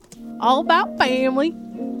All about family.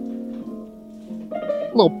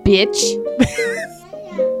 Little bitch.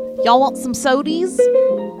 Y'all want some sodies?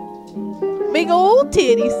 Big old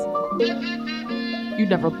titties. You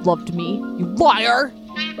never loved me, you liar.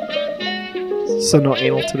 So no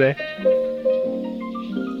anal today.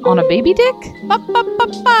 On a baby dick?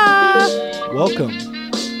 Ba-ba-ba-ba. Welcome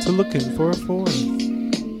to Looking for a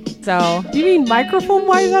Foreign. So, you mean microphone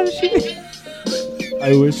wise out of shooting?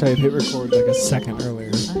 I wish I had hit record like a second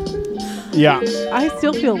earlier. Yeah. I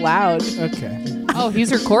still feel loud. Okay. Oh,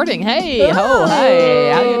 he's recording. Hey, ho,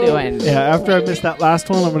 hey, how you doing? Yeah, after I missed that last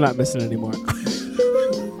one, I'm not missing anymore.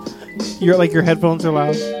 You're like your headphones are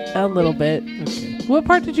loud? A little bit. Okay. What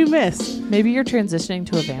part did you miss? Maybe you're transitioning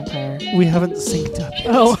to a vampire. We haven't synced up yet.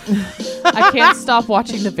 Oh. I can't stop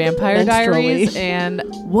watching the Vampire Diaries and...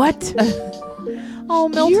 What? Oh,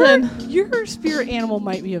 Milton. Your spirit animal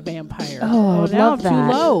might be a vampire. Oh, now love I'm that.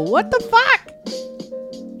 too low. What the fuck?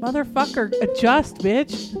 Motherfucker, adjust,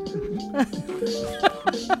 bitch.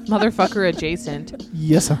 Motherfucker adjacent.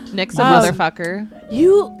 Yes, sir. Nick's a Yes. motherfucker.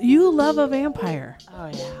 You love a vampire. Oh,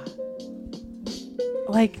 yeah.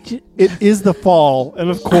 Like, It is the fall, and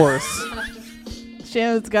of course.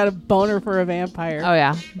 Shannon's got a boner for a vampire. Oh,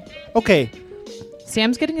 yeah. Okay,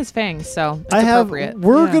 Sam's getting his fangs, so it's I have. appropriate.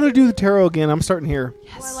 We're Yeah. gonna do the tarot again. I'm starting here.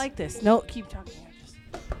 Oh, I like this. No, keep talking.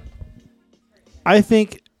 I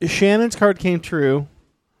think Shannon's card came true.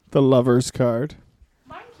 The Lover's card.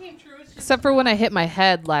 Mine came true. Except for when I hit my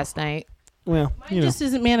head last night. Well, Mine just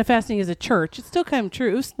isn't manifesting as a church. It's still came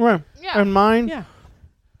true. Right. Yeah. And mine. Yeah.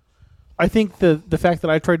 I think the fact that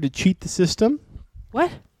I tried to cheat the system.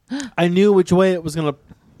 What? I knew which way it was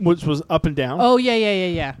which was up and down. Oh,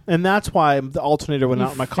 yeah. And that's why the alternator went You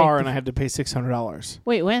out in my car faked and I had to pay $600.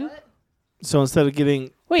 Wait, when? So instead of getting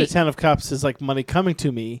the Wait. 10 of cups is like money coming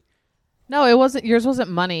to me. No, it wasn't. Yours wasn't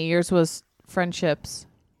money. Yours was friendships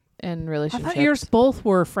and I relationships. thought yours both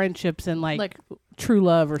were friendships and like true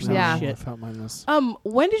love or some Yeah. I shit. felt mine was.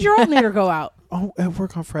 When did your alternator go out? Oh, at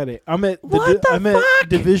work on Friday. I'm at What the I'm at fuck?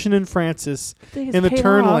 Division and Francis Thing is in the paid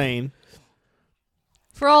turn off. lane.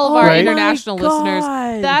 For all of Oh our Right. international my listeners,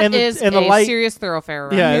 God. that And the- is and the a light- serious thoroughfare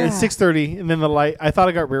around Yeah, here. it's 6:30, and then the light. I thought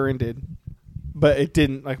I got rear-ended, but it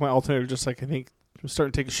didn't. Like my alternator, just like I think was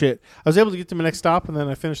starting to take a shit. I was able to get to my next stop, and then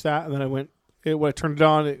I finished that, and then I went. When I turned it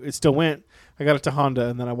on, it still went. I got it to Honda,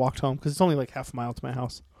 and then I walked home because it's only like half a mile to my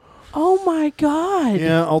house. Oh my God.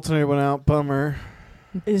 Yeah, alternator went out. Bummer.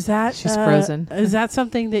 Is that She's frozen. Is that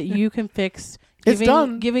something that you can fix? It's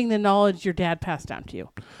done. Giving the knowledge your dad passed down to you.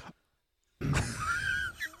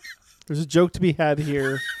 There's a joke to be had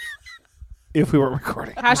here. If we weren't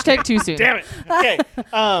recording. Hashtag too soon. Damn it. Okay.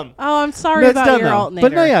 Oh, I'm sorry No, it's about done your now. alternator.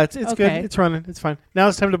 But no, yeah, it's Okay. good. It's running. It's fine. Now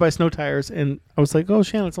it's time to buy snow tires, and I was like, "Oh,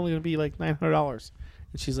 Shannon, it's only going to be like $900."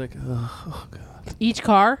 And she's like, "Oh God." Each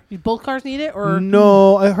car? Both cars need it, or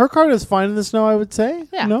No, her car is fine in the snow. I would say.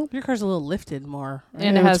 Yeah. No, your car's a little lifted more? Right?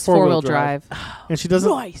 And it Yeah, has it's four-wheel four-wheel drive. drive. and she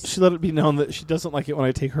doesn't. Nice. She let it be known that she doesn't like it when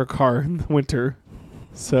I take her car in the winter.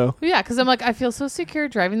 So Yeah, because I'm like, I feel so secure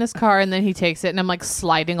driving this car, and then he takes it, and I'm like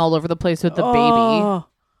sliding all over the place with the baby. Oh.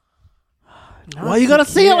 why you gotta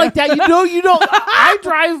say it like that? You know, you don't. I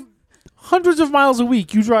drive hundreds of miles a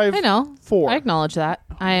week. You drive I know. 4. I acknowledge that.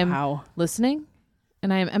 I am Wow. listening,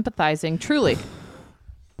 and I am empathizing. Truly.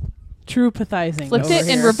 True pathizing. Flipped over it and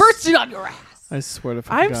here. reversed it on your ass. I swear to.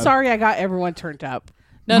 I'm God. sorry I got everyone turned up.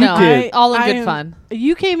 No, You no. did. All in I good am- fun.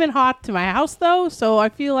 You came in hot to my house, though, so I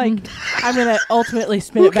feel like I'm going to ultimately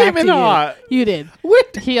spin Who it back came in to hot? you. You did.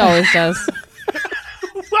 What? He always does.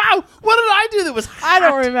 Wow! What did I do that was? I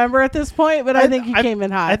don't remember at this point, but I think you came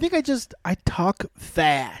in hot. I think I talk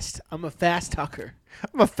fast. I'm a fast talker.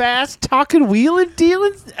 I'm a fast talking, wheeling,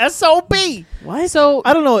 dealing SOB. what? So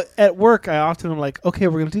I don't know. At work, I often am like, okay,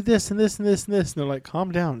 we're gonna do this and this and this and this, and they're like,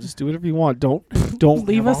 calm down, just do whatever you want. Don't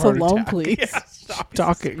Leave have a us heart alone, attack." please. Yeah, stop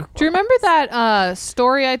talking. do you remember that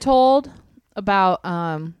story I told about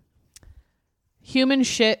human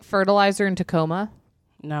shit fertilizer in Tacoma?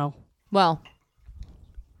 No. Well,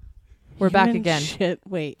 we're back Human again. Shit.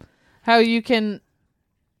 Wait. How you can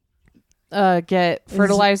get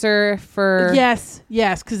fertilizer for... Yes,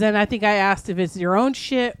 because then I think I asked if it's your own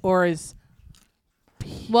shit or is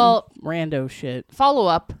Well, rando shit. follow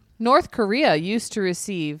up. North Korea used to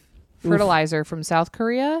receive fertilizer from South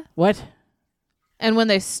Korea. What? And when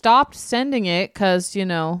they stopped sending it, because, you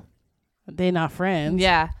know... They not friends.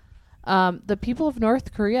 Yeah. The people of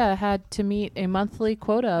North Korea had to meet a monthly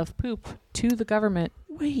quota of poop to the government.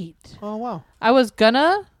 Wait. Oh wow. I was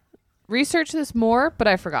gonna research this more, but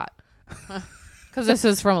I forgot. Because this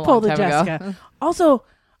is from a Pull long the time Jessica. ago. Also,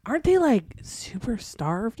 aren't they like super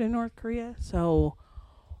starved in North Korea? So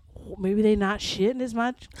maybe they not shitting as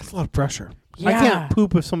much. That's a lot of pressure. Yeah. I can't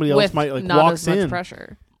poop if somebody else With might like not walks as much in.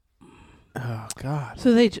 pressure. Oh God.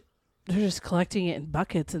 So they're just collecting it in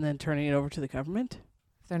buckets and then turning it over to the government.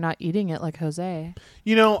 They're not eating it like Jose.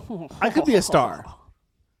 You know, I could be a star.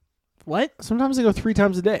 What? Sometimes I go 3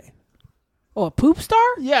 times a day. Oh, a poop star?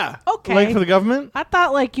 Yeah. Okay. Like for the government? I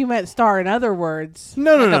thought like you meant star in other words.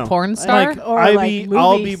 No, Like no. a porn star? Like, or I'll like be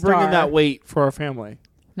movie bringing star. that weight for our family.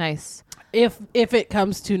 Nice. If it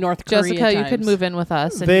comes to North Korea Jessica, you times. could move in with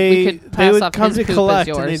us and They we could pass would off come his to poop collect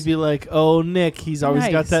as and yours. they'd be like, "Oh, Nick, he's always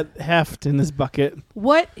got Nice. that heft in his bucket."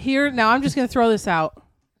 What here now? I'm just gonna throw this out.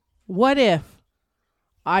 What if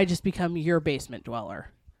I just become your basement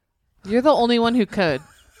dweller? You're the only one who could,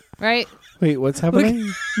 right? Wait, what's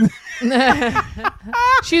happening?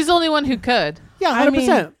 She's the only one who could. Yeah, I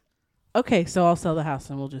 100%. Okay, so I'll sell the house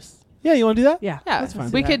and we'll just Yeah, you want to do that? yeah. Yeah, let's do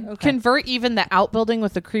we that. could Okay. convert even the outbuilding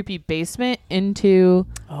with the creepy basement into.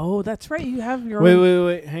 Oh, that's right. You have your Wait, own,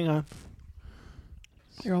 wait. Hang on.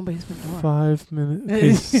 your own basement door. 5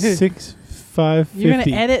 minutes. Okay, 6, 5, 50. You're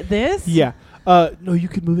gonna edit this? Yeah. No, you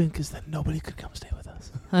could move in because then nobody could come stay with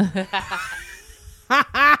us.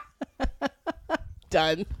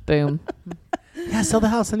 Done. Boom. Yeah, sell the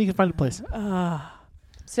house, then you can find a place.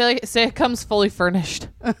 Say it comes fully furnished.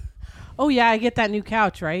 Oh yeah, I get that new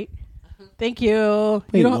couch, right? Thank you.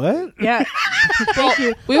 Wait, you don't, what? Yeah. Thank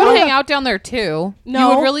you. We would hang out down there too. No.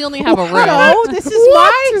 You would really only have a room. No, this is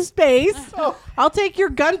my space. I'll take your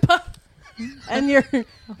gun puff and your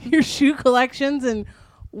shoe collections and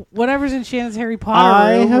whatever's in Shannon's Harry Potter.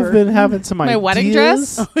 I room have or- been having some My ideas wedding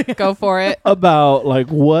dress? Go for it. about like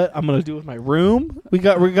what I'm gonna do with my room. We're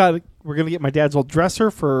gonna get my dad's old dresser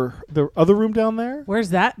for the other room down there Where's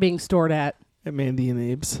that being stored at? at Mandy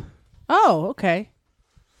and Abe's. Oh, okay.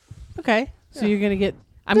 Okay. So you're gonna get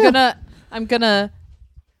I'm gonna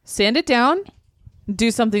sand it down, do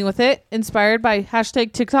something with it, inspired by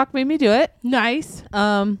hashtag TikTok made me do it. nice.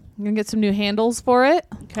 I'm gonna get some new handles for it.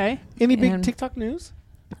 Okay. Any big And- TikTok news?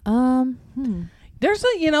 There's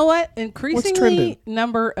a you know what? Increasingly trending?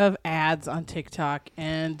 number of ads on TikTok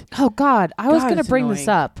and Oh God, I was God, gonna it's bring this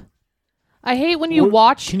annoying. up. I hate when you What-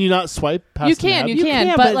 watch. Can you not swipe past You an can, ad? you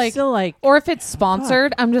can, but, like, still like Or if it's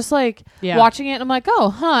sponsored, I'm just like Yeah. watching it and I'm like, oh,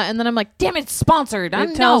 huh. And then I'm like, damn, it's sponsored. I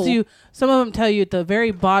it tells know. you some of them tell you at the very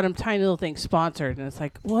bottom tiny little thing sponsored and it's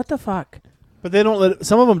like what the fuck. But they don't let.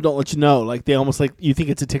 Some of them don't let you know. Like they almost like you think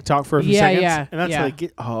it's a TikTok for a few Yeah, seconds. yeah, And that's yeah. like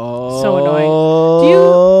so So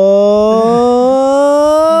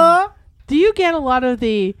Do you get a lot of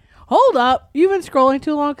the hold up? You've been scrolling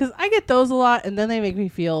too long because I get those a lot and then they make me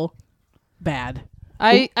feel bad.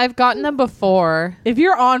 I've gotten them before. If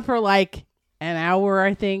you're on for like an hour,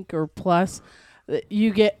 I think, or plus,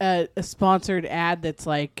 you get a sponsored ad that's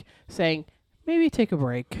like saying maybe take a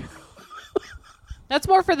break. That's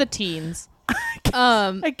more for the teens.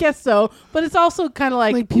 I guess so, but it's also kind of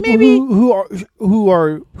like people maybe who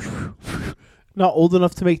are not old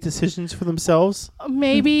enough to make decisions for themselves.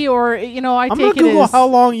 maybe or you know I I'm take gonna it Google as how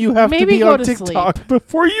long you have to maybe be go on to TikTok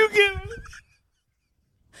before you get.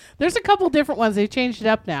 There's a couple different ones. They changed it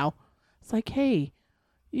up now. It's like, hey,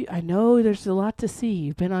 I know there's a lot to see.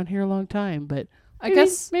 You've been on here a long time, but I maybe-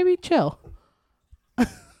 guess maybe chill.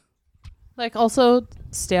 like also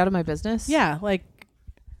stay out of my business. Yeah, like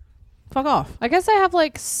fuck off. I guess I have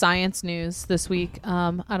like science news this week.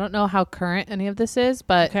 I don't know how current any of this is,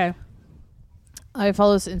 but Okay. I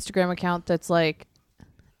follow this Instagram account that's like,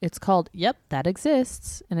 it's called Yep, That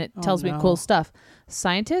Exists, and it Oh, tells me no. cool stuff.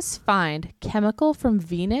 Scientists find chemical from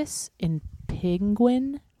Venus in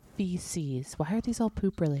penguin feces. Why are these all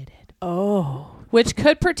poop related? Oh. Which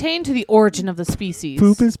could pertain to the origin of the species.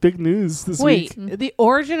 Poop is big news this Wait, week. the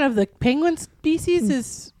origin of the penguin species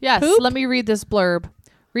is Yes, poop? let me read this blurb.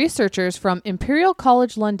 Researchers from Imperial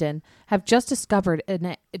College London have just discovered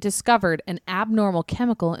an abnormal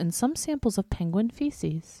chemical in some samples of penguin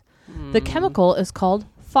feces. The chemical is called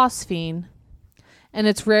phosphine, and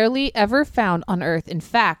it's rarely ever found on Earth. In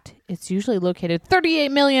fact, it's usually located 38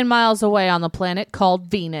 million miles away on the planet called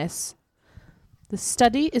Venus. The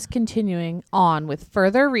study is continuing on with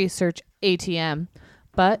further research ATM,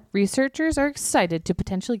 but researchers are excited to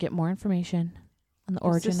potentially get more information on the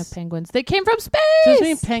origin this- of penguins. They came from space! Does this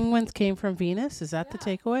mean penguins came from Venus? Is that the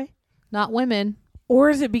takeaway? Not women. Or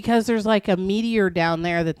is it because there's like a meteor down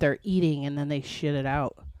there that they're eating and then they shit it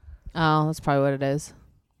out? Oh, that's probably what it is.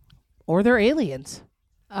 Or they're aliens.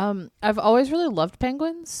 I've always really loved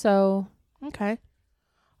penguins, so Okay.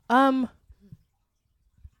 Huh.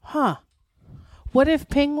 What if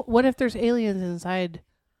there's aliens inside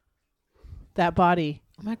that body?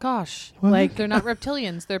 Oh my gosh. What? Like they're not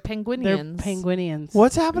reptilians, they're They're penguinians. penguinians.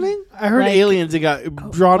 What's happening? I heard Like- aliens that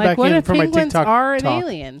got drawn Like, back what in if from my penguins TikTok are an talk.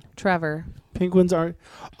 alien? Trevor. Penguins are.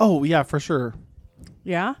 Oh yeah, for sure.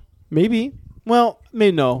 Yeah. Maybe. Well,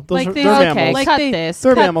 maybe no. Those Like are they- they're Okay, mammals. like cut they- this.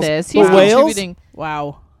 they're Cut mammals. this. But He's whales? contributing.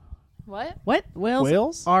 Wow. What? What?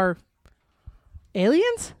 Whales are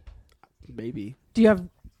aliens? Maybe. Do you have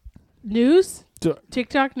news? Do-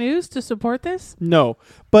 TikTok news to support this? No,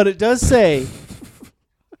 but it does say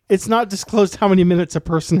it's not disclosed how many minutes a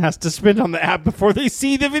person has to spend on the app before they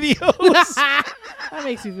see the videos. That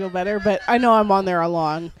makes me feel better, but I know I'm on there a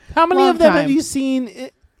long. How many Long of them have time. you seen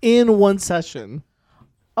in one session?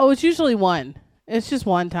 Oh, it's usually one. It's just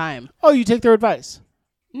one time. Oh, you take their advice.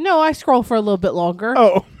 No, I scroll for a little bit longer.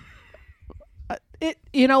 Oh,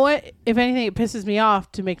 You know what? If anything, it pisses me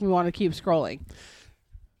off to make me want to keep scrolling.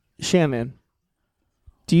 Shannon,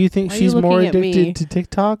 do you think Why are you she's more looking at me? addicted to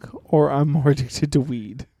TikTok or I'm more addicted to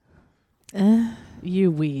weed?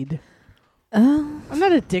 You weed. I'm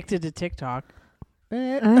not addicted to TikTok.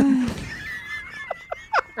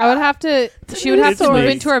 I would have to. She would have It's to move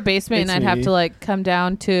me. into our basement, It's and I'd have me. to like come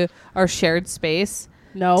down to our shared space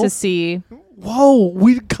No. to see. Whoa,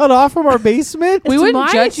 we cut off from our basement? We It's wouldn't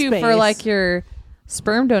my judge you for space. like your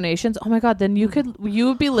sperm donations. Oh my god! Then you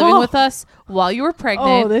would be living Oh. with us while you were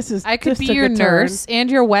pregnant. Oh, this is. I could this be took your a turn. nurse and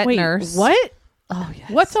your wet Wait, nurse. what? Oh yes.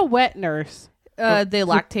 What's a wet nurse? They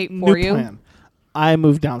lactate New for you. plan. I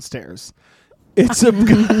moved downstairs. It's a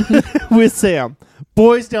with Sam.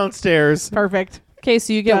 Boys downstairs. Perfect. Okay,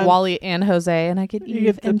 so you get Done. Wally and Jose, and I get You Eve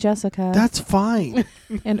get the- and Jessica That's fine.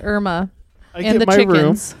 and Irma I and the get my room.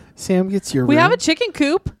 chickens. Sam gets your We room. have a chicken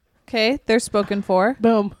coop. Okay, they're spoken for.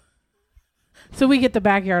 Boom. So we get the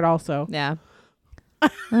backyard also. Yeah.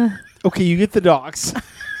 Okay, you get the dogs.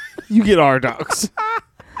 You get our dogs.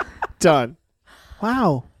 Done.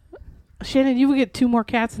 Wow. Shannon, you would get 2 more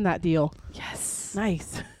cats in that deal. Yes.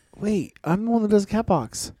 Nice. Wait, I'm the one that does cat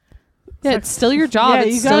box. Yeah, it's still your job. Yeah,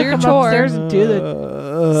 it's you still gotta your come chore. upstairs and do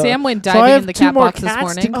the. Sam went so I diving have in the 2 cat more box this cats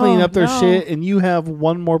morning. to clean Oh, up their no. shit, and you have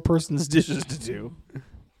one more person's dishes to do.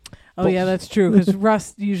 Oh yeah, that's true. Because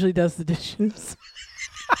Russ usually does the dishes.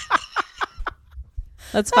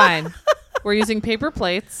 That's fine. We're using paper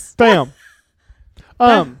plates. Bam.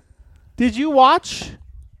 Did you watch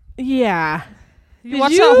Yeah. You Did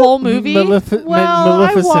watched you? that whole movie? Well, Maleficent?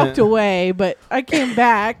 I walked away, but I came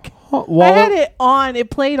back. Well, I had it on. It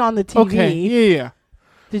played on the TV. Okay, yeah.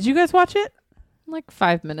 Did you guys watch it? Like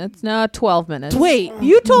 5 minutes. No, 12 minutes. Wait,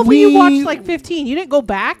 you told me you We- watched like 15. You didn't go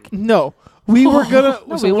back? No, we were gonna.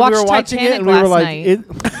 No, so we when watched were watching Titanic it, and we were last like,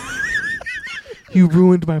 night. it, "You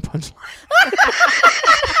ruined my punchline."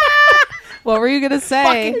 What were you going to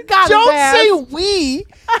say? Don't say we.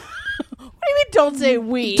 What do you mean? Don't say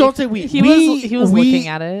we. Don't say we. He was we- looking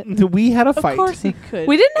at it. We had a Of fight. course he could.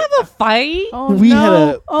 We didn't have a fight. Oh, we no. had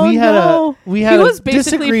a. Oh, we had no. a. We He had was a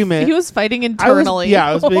basically disagreement. he was fighting I internally. was, yeah,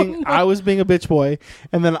 I was Oh, being. no. I was being a bitch boy,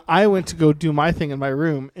 and then I went to go do my thing in my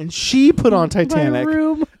room, and she put on Titanic. My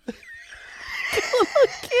room.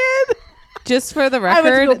 Kid. Just for the went to go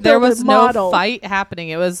record, there build a was no model. fight happening.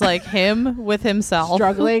 It was like him with himself.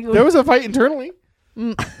 Struggling. There was a fight internally.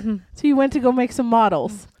 So you went to go make some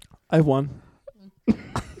models. I won.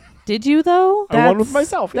 Did you though? I won with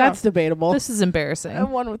myself. Yeah. That's debatable. This is embarrassing. I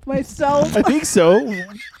won with myself. I think so.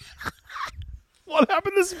 What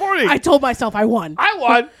happened this morning? I told myself I won. I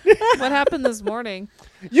won. What happened this morning?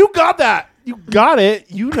 You got that. You got it.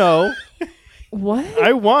 You know. What?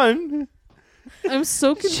 I won. I'm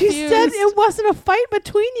so confused. She said it wasn't a fight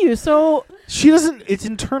between you. So She doesn't. It's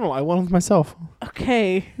internal. I won with myself.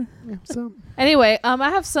 okay. So, Anyway, I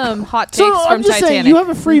have some hot takes so from I'm just Titanic. saying, you have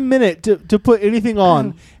a free minute to put anything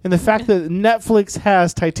on, and the fact that Netflix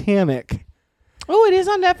has Titanic Oh, it is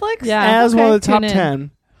on Netflix. Yeah. as one of the tune top in.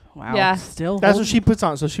 10. Wow. Yeah. Still. That's what she puts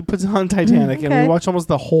on. So she puts on Titanic, and Okay. we watch almost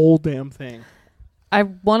the whole damn thing. I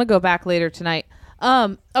want to go back later tonight.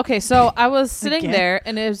 Okay, so I was sitting Again? there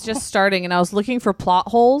and it was just starting and I was looking for plot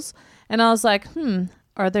holes and I was like,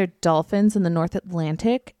 are there dolphins in the North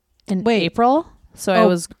Atlantic in Wait. April? So I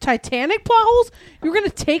was Titanic plot holes. You were gonna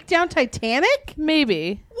take down Titanic?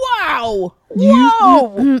 maybe. Wow. You-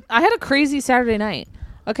 Whoa. I had a crazy Saturday night.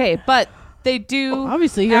 Okay, but they do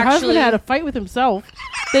Obviously, your husband had a fight with himself.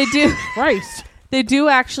 they do Christ. they do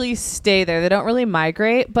actually stay there. They don't really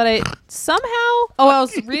migrate, but I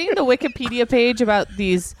was reading the Wikipedia page about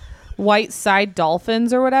these white side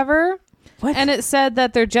dolphins or whatever. What? And it said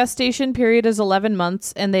that their gestation period is 11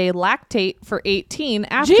 months and they lactate for 18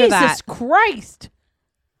 after Jesus that. Christ.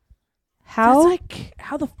 How That's like,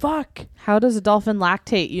 how the fuck? how does a dolphin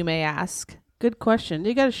lactate, you may ask? Good question.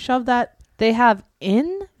 You got to shove that They have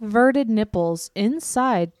inverted nipples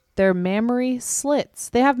inside their mammary slits.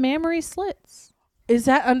 They have mammary slits. Is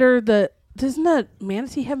that under the... Doesn't a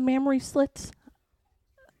manatee have mammary slits?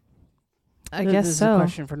 I This guess is so. a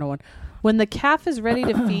question for no one. When the calf is ready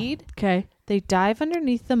to feed, Okay. they dive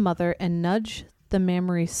underneath the mother and nudge the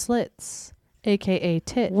mammary slits, aka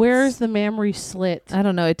tits. Where's the mammary slit? I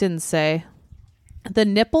don't know. It didn't say. The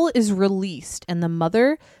nipple is released, and the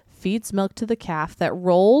mother feeds milk to the calf that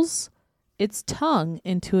rolls its tongue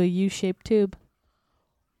into a U-shaped tube.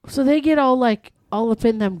 So they get all up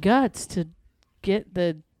in them guts to get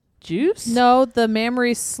the juice? No, the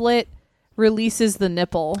mammary slit releases the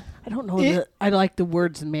nipple. I don't know. I like the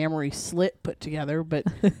words mammary slit put together, but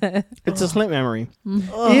It's a slit memory.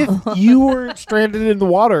 If you were stranded in the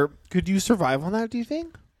water, could you survive on that, do you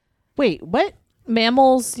think? wait, what?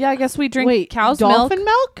 Mammals, yeah, I guess we drink cow's dolphin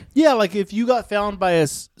milk? Yeah, like if you got found by a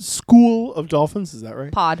school of dolphins, is that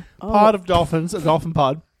right? Pod, Pod of dolphins, a dolphin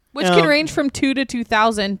pod. which can range from 2 to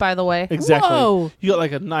 2,000, by the way. Exactly. Whoa. You got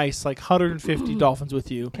like a nice 150 dolphins with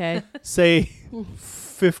you. Okay. Say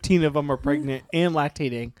 15 of them are pregnant and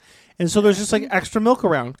lactating. And so there's just extra milk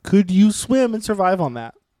around. Could you swim and survive on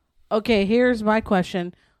that? Okay, here's my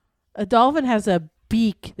question. A dolphin has a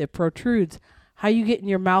beak that protrudes. How you getting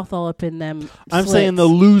your mouth all up in them I'm slits? saying the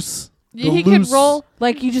loose. He could roll.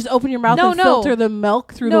 Like you just open your mouth No, and no. filter the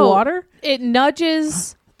milk through the No. water? It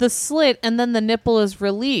nudges the slit, and then the nipple is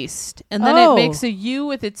released, and then Oh. it makes a U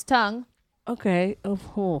with its tongue, Okay.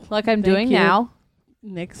 Oh, like I'm Thank doing you. now.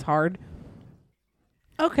 Nick's hard.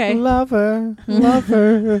 Okay. Lover,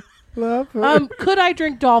 lover, lover. Could I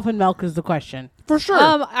drink dolphin milk is the question. For sure.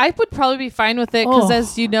 I would probably be fine with it because, Oh.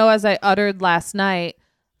 as you know, as I uttered last night,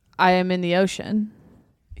 I am in the ocean.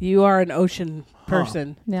 You are an ocean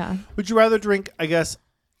person. Yeah. Would you rather drink, I guess,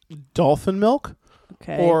 dolphin milk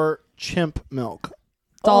Okay. or chimp milk?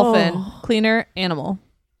 Dolphin, Oh. cleaner animal.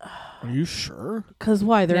 Are you sure? Because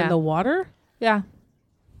why? They're Yeah. in the water? Yeah.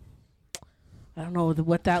 I don't know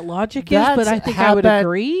what that logic That's is, but I think I would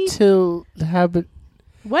agree. Till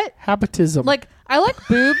What? habitism. Like, I like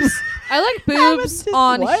boobs. I like boobs Habitus-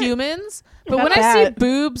 on what? humans, but Not when I see that.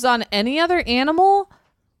 boobs on any other animal,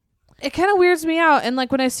 it kind of weirds me out. And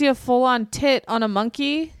like when I see a full-on tit on a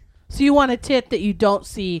monkey, So you want a tit that you don't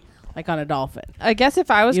see like on a dolphin? I guess if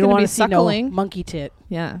I was You don't going to want be to see no suckling, monkey tit.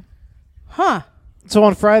 yeah. Huh. So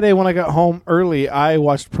on Friday when I got home early, I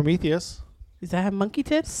watched Prometheus. Does that have monkey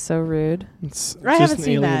tits? So rude. It's I just haven't an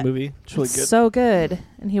seen alien that. movie. It's really good. So good.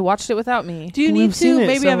 And he watched it without me. Do you We've need seen to? it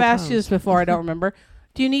Maybe I've several asked you times. this before. I don't remember.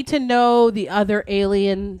 Do you need to know the other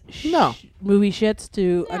alien No. movie shits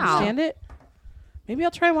to No. understand it? Maybe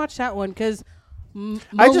I'll try and watch that one because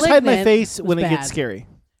I just hide my face when it bad. gets scary.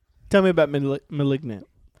 Tell me about Malignant.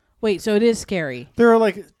 Wait, so it is scary. There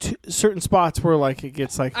are certain spots where it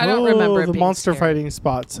gets I don't remember it the being monster scary. fighting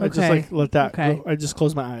spots. I Okay. just let that Okay. go. I just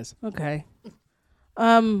close my eyes. Okay.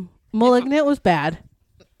 Malignant was bad.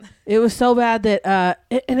 It was so bad that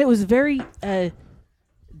and it was very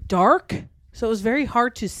dark, so it was very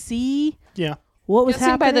hard to see Yeah. what was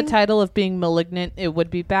Guessing by happening. the title of being malignant, it would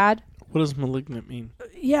be bad. What does malignant mean?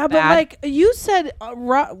 Yeah, but Bad. like you said,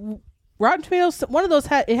 Rotten Tomatoes, one of those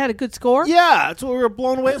had a good score. Yeah, that's what we were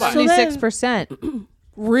blown away by. So then- 76%.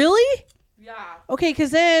 Really? Yeah. Okay,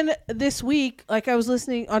 because then this week, like I was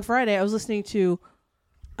listening on Friday, I was listening to.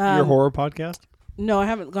 Your horror podcast? No, I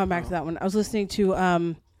haven't gone back to that one. I was listening to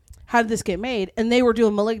How Did This Get Made, and they were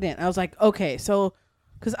doing Malignant. I was like, okay, so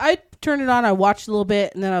because I turned it on, I watched a little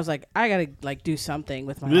bit, and then I was like, I gotta do something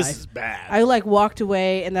with my This life. is bad. I walked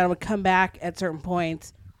away, and then I would come back at certain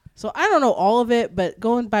points. So I don't know all of it, but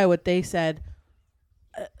going by what they said,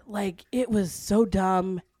 it was so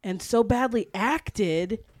dumb and so badly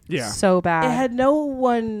acted. yeah. So bad. It had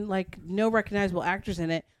no recognizable actors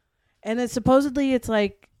in it, and then supposedly it's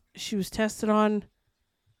she was tested on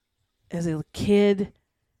as a kid,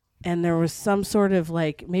 and there was some sort of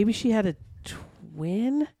maybe she had a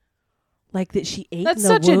twin, that she ate That's in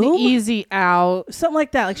the such womb. an easy out. Something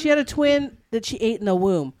like that. Like she had a twin that she ate in the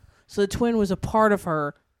womb, so the twin was a part of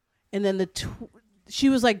her, and then she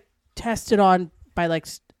was tested on by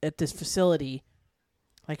at this facility,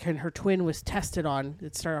 her twin was tested on.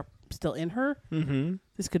 It started still in her. Mm-hmm.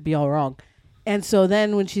 This could be all wrong. And so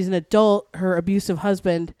then when she's an adult, her abusive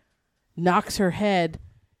husband knocks her head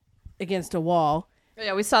against a wall.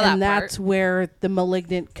 Yeah, we saw that And part. that's where the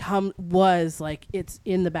malignant was it's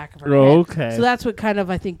in the back of her Okay. head. So that's what kind of,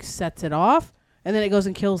 I think, sets it off. And then it goes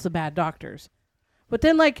and kills the bad doctors. But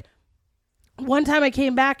then one time I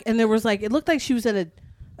came back and there was it looked like she was in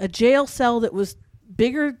a jail cell that was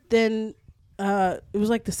bigger than, it was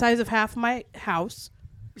the size of half my house.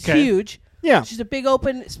 It's Okay. huge. Yeah. She's a big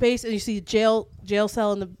open space, and you see jail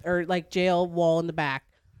cell jail wall in the back,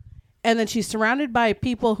 and then she's surrounded by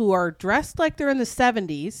people who are dressed like they're in the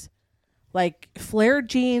 70s, like flared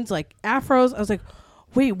jeans, like afros. I was like,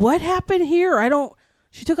 wait, what happened here?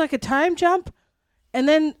 She took like a time jump, and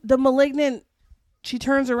then the Malignant, she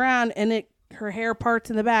turns around and her hair parts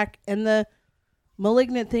in the back, and the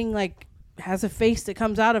Malignant thing like has a face that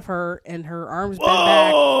comes out of her, and her arms bend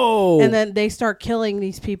back, and then they start killing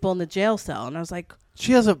these people in the jail cell. And I was like,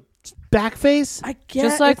 she has a back face? I guess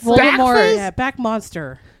Just like it's Voldemort. Yeah, back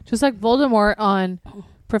monster. Just like Voldemort on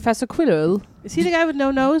Professor Quirrell. Is he the guy with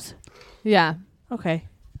no nose? Yeah. Okay.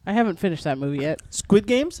 I haven't finished that movie yet. Squid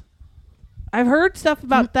Games? I've heard stuff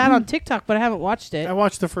about that on TikTok, but I haven't watched it. I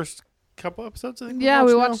watched the first couple episodes, I think. Yeah,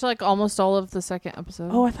 we watched like almost all of the second episode.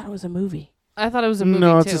 Oh, I thought it was a movie. I thought it was a movie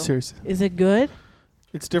No, too. it's a series. Is it good?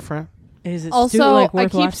 It's different. Is it Also, still, like, I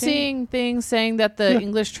worth keep watching? seeing things saying that the Yeah.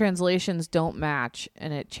 English translations don't match,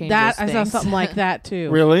 and it changes that. things. I saw something like that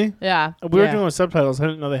too. Really? Yeah. We were Yeah. doing with subtitles. I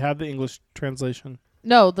didn't know they had the English translation.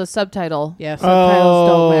 No, the subtitle. Yeah, subtitles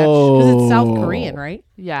don't match because it's South Oh. Korean, right?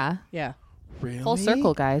 Yeah. Yeah. Really? Full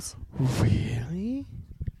circle, guys. Really?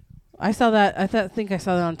 I saw that. I think I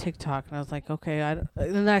saw that on TikTok, and I was like, okay. And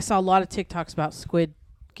then I saw a lot of TikToks about Squid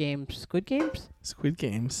Games. Squid Games? Squid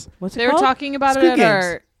Games. What's it They were called? talking about Squid it at Games.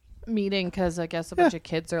 our meeting because I guess a bunch of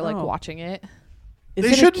kids are like Oh. watching it. Is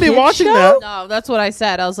They it a shouldn't be kid watching show? that. No, that's what I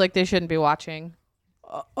said. I was like, they shouldn't be watching.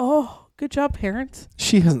 Oh, good job, parents.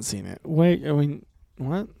 She hasn't seen it. Wait, I mean,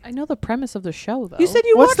 what? I know the premise of the show, though. You said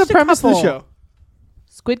you What's watched the premise a couple. of the show?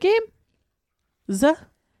 Squid Game? Z?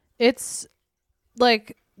 It's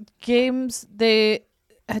like games. They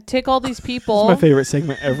take all these It's people. my favorite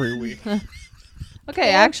segment every week. Okay,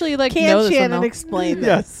 I actually like Can know this one Shannon now. explain this?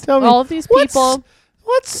 Yes. Tell me. All of these What's- people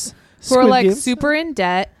What's who are Squid like Games? super in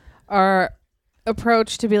debt are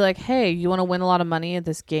approached to be like, hey, you want to win a lot of money at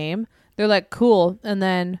this game? They're like, cool. And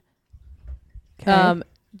then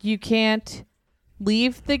you can't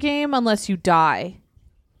leave the game unless you die.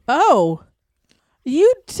 Oh,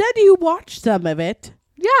 you said you watched some of it.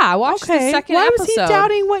 Yeah, I watched the second Why episode. was he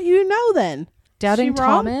doubting what you know then? Doubting Is she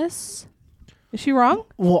wrong? Thomas? Is she wrong?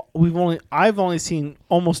 Well, I've only seen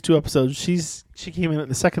almost 2 episodes. She came in at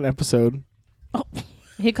the second episode.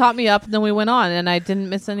 He caught me up, and then we went on, and I didn't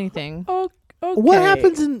miss anything. Oh, okay. What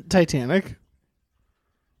happens in Titanic?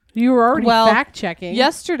 You were already Well, fact checking.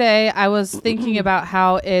 Yesterday, I was thinking about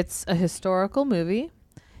how it's a historical movie,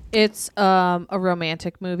 it's a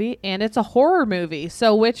romantic movie, and it's a horror movie.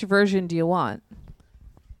 So, which version do you want?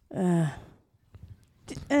 I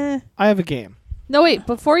have a game. No, wait.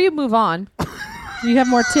 Before you move on, Do you have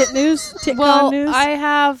more tit news? Tit well, news? I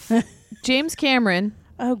have James Cameron.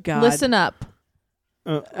 Oh God! Listen up.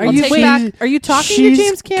 Are I'll you take wait, back- Are you talking She's to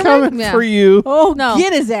James Cameron? coming Yeah. for you. Oh No.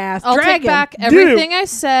 get his ass! I'll Drag take him. back everything I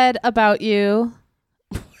said about you.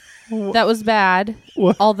 That was bad,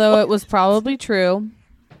 What? although it was probably true.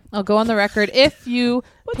 I'll go on the record if you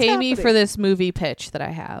What's pay me happening? for this movie pitch that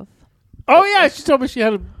I have. Oh yeah, she told me she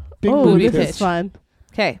had a big Oh, booty booty this pitch. is fun.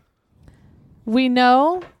 Okay. We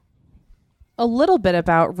know a little bit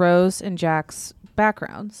about Rose and Jack's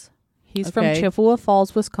backgrounds. He's from Okay. Chippewa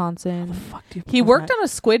Falls, Wisconsin. Fuck, do you He pull worked that? on a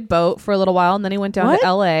squid boat for a little while, and then he went down What? to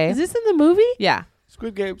L.A. Is this in the movie? Yeah,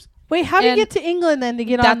 Squid Games. Wait, how did you And get to England then to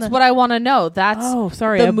get on that's the? what I want to know. That's Oh,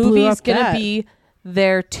 sorry. the I blew movie's up going to that. be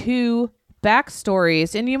their 2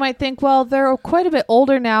 backstories. And you might think, well, they're quite a bit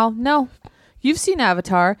older now. No, you've seen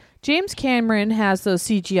Avatar. James Cameron has those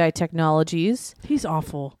CGI technologies. He's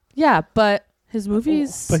awful. Yeah, but his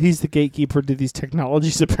movies. But he's the gatekeeper to these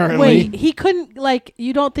technologies, apparently. Wait, he couldn't like.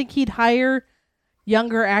 You don't think he'd hire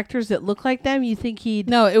younger actors that look like them? You think he'd?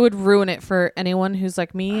 No, it would ruin it for anyone who's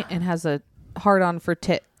like me and has a hard on for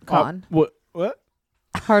TitCon. What? What?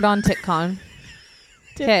 Hard on TitCon.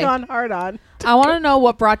 Okay. on hard on. I want to know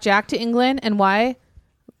what brought Jack to England and why,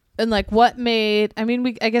 and like what made. I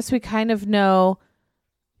mean, I guess we kind of know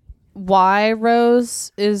why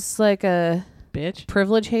Rose is like a Bitch.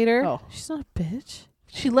 privilege hater. Oh. She's not a bitch.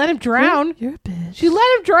 She let him drown. You're a bitch. She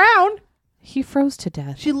let him drown. He froze to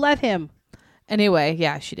death. She let him. Anyway,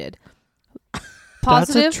 yeah, she did. That's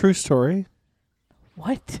Positive, a true story.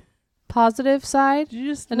 What? positive side. Did you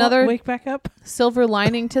just Another- wake back up? Silver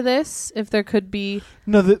lining to this, if there could be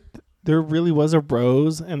No, there really was a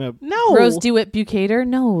Rose and a. No. Rose DeWitt Bukater.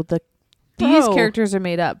 No, these Bro. characters are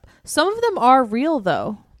made up. Some of them are real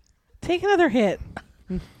though. Take another hit.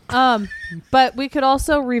 But we could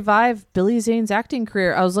also revive Billy Zane's acting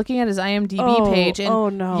career. I was looking at his IMDb page, and oh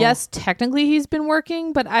no. yes, technically he's been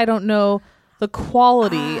working, but I don't know the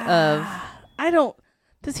quality of. I don't.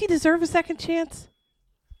 Does he deserve a second chance?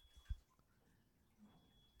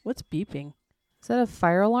 What's beeping? Is that a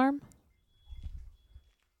fire alarm?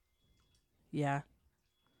 Yeah.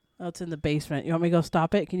 Oh, it's in the basement. You want me to go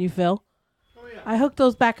stop it? Can you, Phil? Oh, yeah. I hooked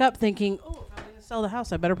those back up thinking, if I'm going to sell the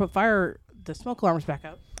house, I better put the smoke alarms back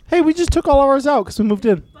up. Hey, we just took all ours out because we moved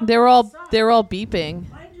in. They were all beeping.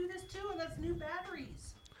 I do this too, and that's new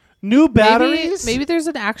batteries. New batteries? Maybe there's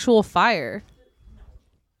an actual fire.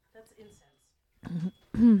 That's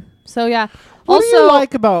incense. So yeah. What do you also,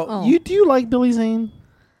 like about you? Do you like Billy Zane?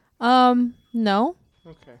 no.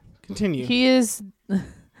 Okay, continue. He is.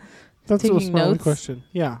 That's taking a smart notes? question.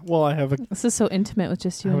 Yeah. Well, I have a This is so intimate with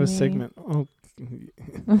just you have and a me. segment. Oh.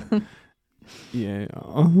 Yeah.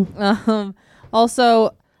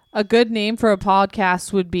 Also, a good name for a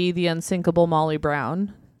podcast would be The Unsinkable Molly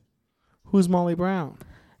Brown. Who's Molly Brown?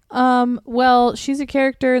 Well, she's a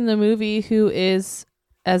character in the movie who is,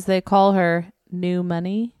 as they call her, new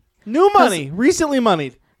money. New money. Recently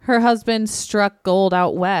moneyed. Her husband struck gold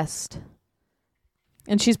out west.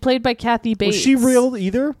 And she's played by Kathy Bates. Was she real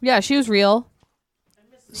either? Yeah, she was real.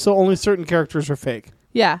 So only certain characters are fake.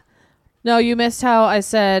 Yeah. No, you missed how I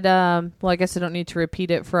said, well, I guess I don't need to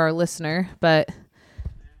repeat it for our listener, but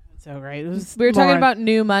So great. It was we were talking more- about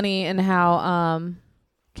new money and how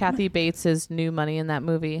Kathy Bates is new money in that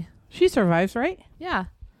movie. She survives, right? Yeah.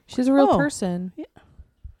 She's a real Oh. person.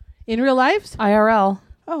 In real lives? IRL.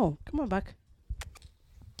 Oh, come on, Buck.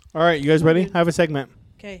 All right, you guys ready? I have a segment.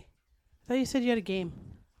 Okay. I thought you said you had a game.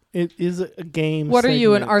 It is a game. What are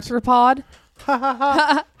you, an segment. arthropod? Ha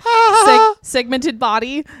ha ha. Segmented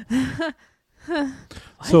body?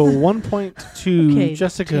 So 1 point to Okay,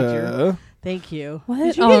 Jessica. Thank you. What?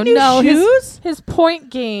 Did you Oh, get new no, shoes? His point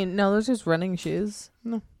gain. No, those are just running shoes.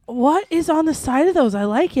 What is on the side of those? I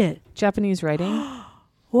like it. Japanese writing.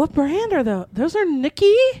 What brand are those? Those are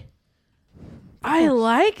Nikki? I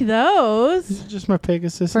like those. This is just my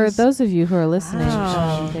Pegasus. For those of you who are listening,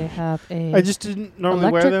 Wow. they have a I just didn't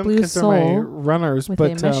normally wear Electric them blue because they're my sole runners, with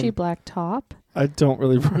but a meshy black top. I don't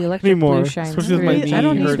really The run electric anymore, blue shines especially with through. my knee I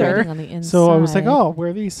don't hurting. either. writing on the inside. So I was like, oh, I'll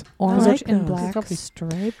wear these. Orange like and those. black Comfy.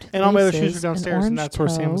 striped And all my other shoes laces, are an downstairs, and orange that's where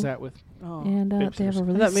Sam was toe, at with. Oh. And Babe they have a shoes. I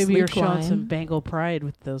really thought maybe you were sleek showing some line. Bengal pride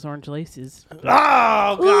with those orange laces. Oh, God.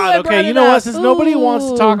 I brought Okay, you it know up. what? Since nobody wants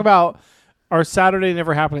to talk Ooh. about our Saturday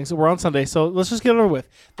never happening, so we're on Sunday, so let's just get it over with.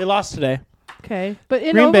 They lost today. Okay. But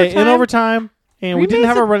in Green Bay in overtime, overtime, and we Green didn't Bay's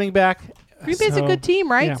have a- a running back. Green Bay's a so- good team,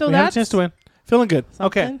 right? Yeah, so we had a that's chance to win. Feeling good.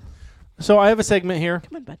 Okay, something. so I have a segment here.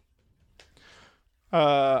 Come on, bud.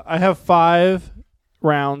 I have 5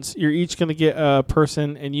 rounds. You're each going to get a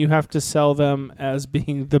person, and you have to sell them as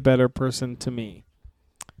being the better person to me.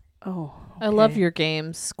 Oh. I love okay. your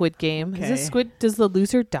games, Squid Game. Is Okay. this Squid? Does the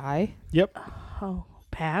loser die? Yep. Oh,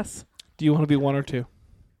 pass. Do you want to be 1 or 2?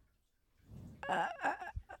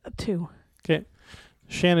 2. Okay.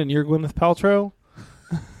 Shannon, you're Gwyneth Paltrow.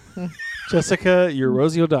 Jessica, you're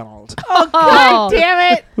Rosie O'Donnell. Oh,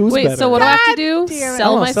 Damn it. Who's wait. better? So what do I have to God do? damn it.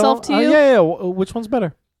 Sell Oh, myself to you? yeah. Which one's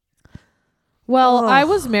better? Well, Ugh. I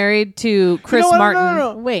was married to Chris You know what? Martin.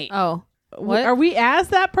 No. Wait. Oh, what? Are we as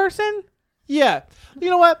that person? Yeah. You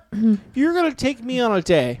know what? You're going to take me on a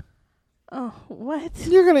day. Oh, what?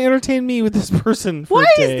 You're going to entertain me with this person for Why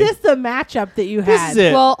a is day. this the matchup that you This had? is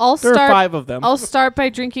it. Well, I'll There are start. 5 of them. I'll start by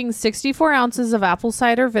drinking 64 ounces of apple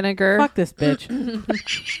cider vinegar, Fuck this bitch.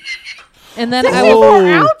 and then 64 I will. Whoa.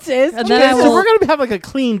 ounces? And then Okay, I so will- we're going to have like a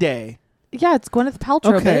clean day. Yeah, it's Gwyneth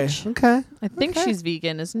Paltrow, Okay. bitch. Okay. I think Okay. she's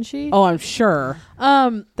vegan, isn't she? Oh, I'm sure.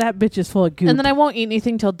 That bitch is full of goop. And then I won't eat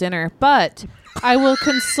anything till dinner, but I will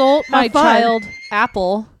consult my Have fun. child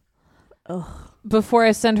Apple Ugh. before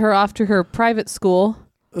I send her off to her private school.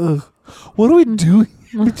 Ugh. What are we doing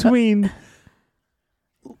between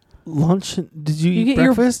lunch and did you, You eat get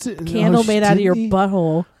your breakfast? Candle made out of your butt.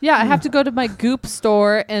 butthole. Yeah, I have to go to my Goop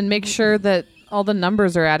store and make sure that all the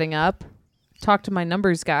numbers are adding up. Talk to my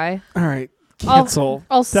numbers guy. All right. I'll- Cancel.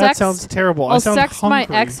 I'll that sext- sounds terrible. I I'll sound sext my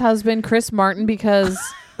hungry. ex-husband Chris Martin because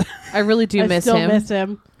I really do I miss still him. miss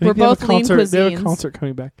him. I think We're they have a both lean concert. They have a cuisines. concert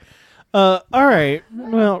coming back. All right.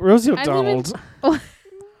 Well, Rosie I live in- O'Donnell.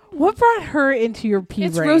 What brought her into your pea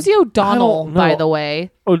It's brain? Rosie O'Donnell, don't by know. the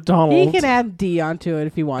way. O'Donnell. He can add D onto it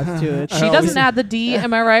if he wants to. She Oh, doesn't is it- add the D.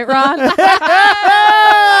 Am I right, Ron?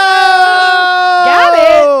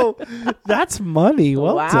 Got it. That's money.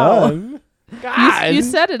 Well Wow. done. God. you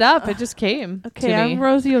set it up. It just came Okay, to I'm me.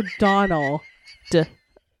 Rosie O'Donnell. Duh.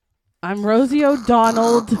 I'm Rosie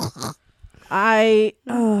O'Donnell. I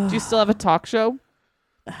Do you still have a talk show?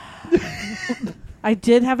 I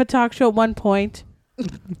did have a talk show at one point.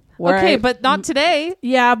 where Okay, I- but not today.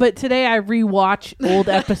 yeah, but today I rewatch old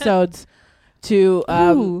episodes to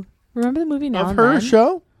Ooh, remember the movie Now of and her Then?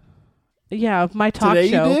 show? yeah, of my talk Today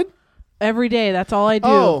show. you did? every day. That's all I do.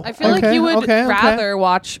 Oh. I feel like Okay, you would okay. rather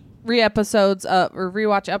watch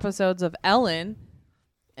rewatch episodes of Ellen,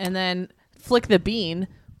 and then flick the bean.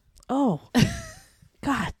 Oh.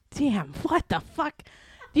 God damn. What the fuck?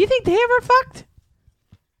 Do you think they ever fucked?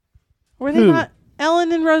 Were they Who? not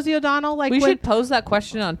Ellen and Rosie O'Donnell? Like We when, should pose that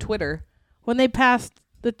question on Twitter. when they passed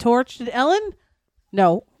the torch to Ellen?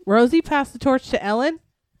 No. Rosie passed the torch to Ellen?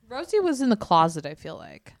 Rosie was in the closet, I feel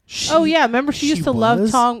like. Oh yeah, remember she used to love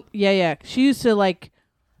was? Tom. Yeah. She used to like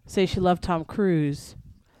say she loved Tom Cruise.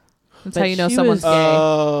 That's But how you know she someone's was- gay.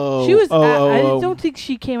 Oh. She was. Oh, I oh. don't think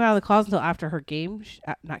she came out of the closet until after her game.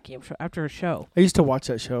 Not game show. After her show. I used to watch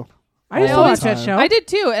that show. I used to All the watch that time. show. I did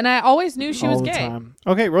too, and I always knew she all was the gay. time.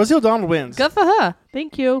 Okay, Rosie O'Donnell wins. Good for her.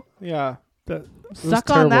 Thank you. Yeah. That was Suck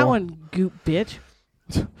on that terrible. one, goop bitch.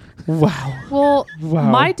 Wow. Well,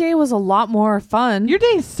 Wow. my day was a lot more fun. Your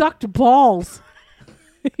day sucked balls.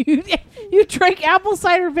 you drank apple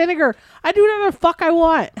cider vinegar. I do whatever the fuck I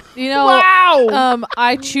want. You know, Wow.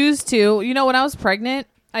 I choose to. You know, when I was pregnant,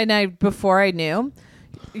 before I knew,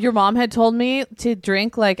 your mom had told me to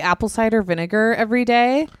drink like apple cider vinegar every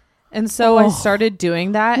day, and so I Oh. started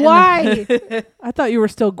doing that. and Why? I thought you were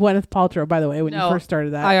still Gwyneth Paltrow, by the way, when No, you first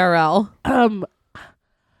started that. IRL.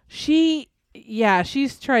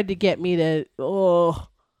 She's tried to get me to. Oh,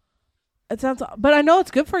 it sounds. But I know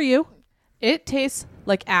it's good for you. It tastes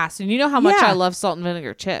like ass, and you know how much Yeah. I love salt and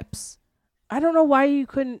vinegar chips. I don't know why you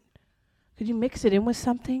couldn't. Could you mix it in with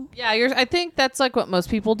something? Yeah, I think that's like what most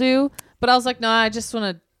people do. But I was like, no, I just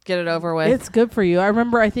want to get it over with. It's good for you. I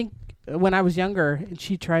remember. I think when I was younger, and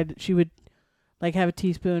she would like have a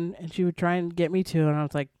teaspoon, and she would try and get me to, and I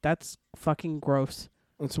was like, that's fucking gross.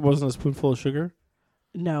 It wasn't a spoonful of sugar.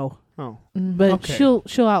 No, Oh, but Okay.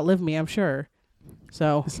 she'll outlive me, I'm sure.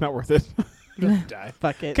 So it's not worth it. You'll die.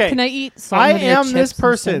 fuck it. Okay. Can I eat salt I and vinegar am chips this instead?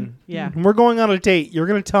 person. Yeah. We're going on a date. You're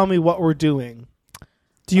going to tell me what we're doing.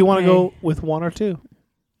 Do you want to Okay. go with one or two?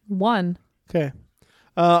 One. Okay.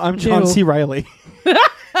 I'm John Two. C. Riley.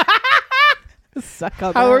 Suck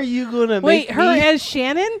up. How are you going to Wait, make her me? as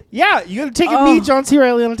Shannon? Yeah, you're going to take Oh. me, John C.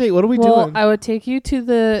 Riley, on a date. What are we Well, doing? I would take you to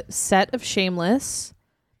the set of Shameless.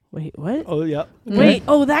 Wait, what? Oh, yeah. Wait,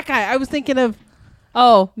 oh, that guy. I was thinking of.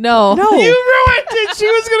 Oh, no. No. You ruined it. She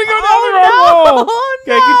was going to go down Oh, the wrong road.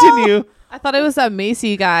 no. Okay, continue. I thought it was that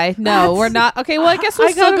Macy guy. No, That's- we're not. Okay, well, I guess we'll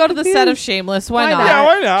I still got go to the set of confused. Shameless. Why Why not? not? Yeah,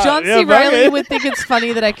 why not? John Yeah, C. fuck Riley it. would think it's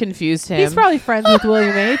funny that I confused him. He's probably friends with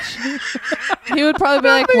William H. He would probably be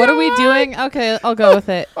like, "What are we doing?" Okay, I'll go with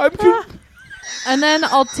it. I'm And then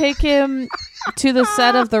I'll take him to the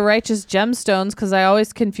set of The Righteous Gemstones because I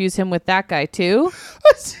always confuse him with that guy too.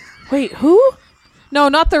 Wait, who? No,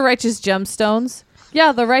 not The Righteous Gemstones.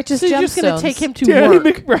 Yeah, The Righteous So you're Gemstones. just going to take him to Danny work.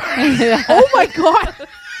 McBride. Oh, my God.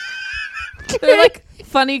 They're like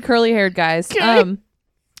funny curly-haired guys. Okay.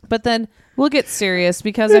 But then we'll get serious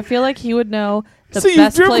because I feel like he would know the So you've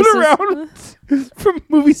best driven places. around from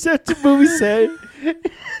movie set to movie set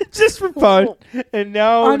just for fun, and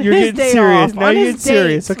now On you're his getting day serious. off, Now on you're his getting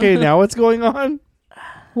serious. dates. Okay, now what's going on?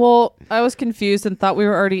 Well, I was confused and thought we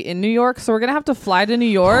were already in New York, so we're gonna have to fly to New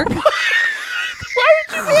York. Why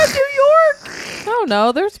would you be in New York? I don't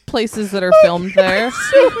know. There's places that are filmed there.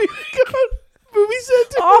 So we got movie set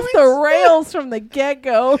to Off movie the set. rails from the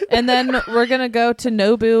get-go. And then we're gonna go to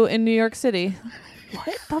Nobu in New York City. What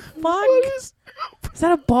the fuck? What Is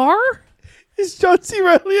that a bar? is John C.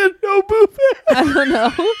 Riley a Nobu fan? I don't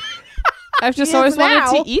know. I've just He is always wanted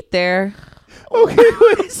now. to eat there. Okay,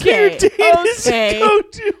 wait, so your Okay, date is to okay. go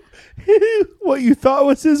to what you thought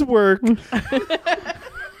was his work.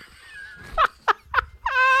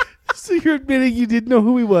 So you're admitting you didn't know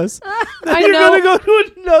who he was. Then I you're know. gonna go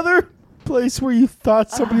to another place where you thought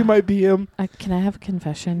somebody might be him. Can I have a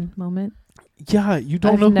confession moment? Yeah, you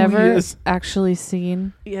don't I've know who never he is. actually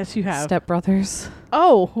seen Yes, you have. Step Brothers.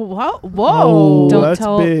 Oh, whoa. Oh, Don't that's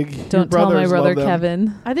tell- big. Your Don't tell my brothers brother love them.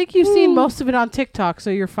 Kevin. I think you've seen most of it on TikTok, so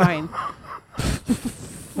you're fine.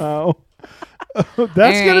 Wow.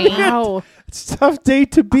 That's gonna be a Wow. tough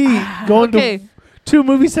date to be. Going Okay. to 2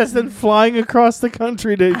 movie sets, then flying across the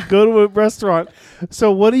country to go to a restaurant.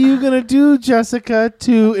 So what are you gonna do, Jessica,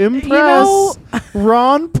 to impress know-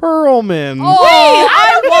 Ron Perlman? Oh,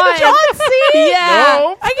 I won. John C. Yeah.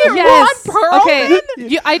 No. I get Yes. Ron Perlman.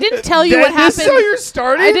 Okay. I didn't tell you what This is how happened. you're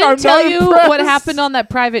starting? I didn't I'm tell not you impressed. what happened on that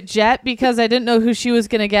private jet because I didn't know who she was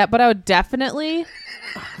going to get, but I would definitely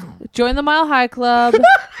join the Mile High Club.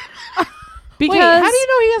 Because Wait, how do you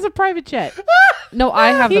know he has a private jet? No, I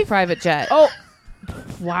have the He- private jet. Oh,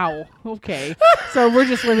 wow. Okay. So we're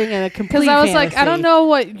just living in a complete Because I was like, I fantasy. don't know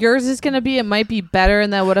what yours is going to be. It might be better,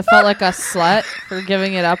 and I would have felt like a slut for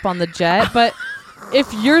giving it up on the jet. But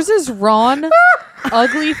if yours is Ron,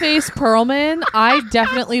 Ugly face Perlman, I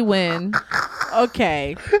definitely win.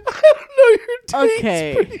 Okay. No, your date's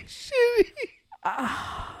Okay. pretty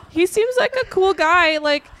shitty. He seems like a cool guy,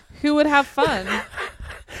 like who would have fun.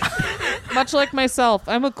 Much like myself,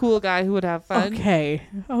 I'm a cool guy who would have fun.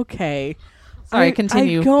 Okay. Sorry,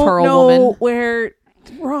 continue, I don't Pearl know Woman. where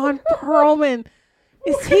Ron Perlman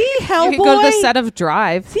is. He Hellboy? You can go to the set of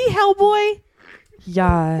Drive. Is he Hellboy?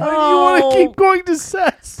 Yeah. You want Oh. to keep going to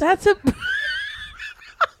sets? That's a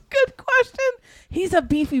good question. He's a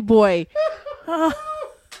beefy boy.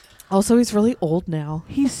 Also, he's really old now.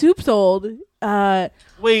 He's Soup's old.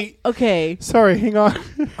 Wait. Okay. Sorry, hang on.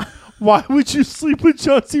 Why would you sleep with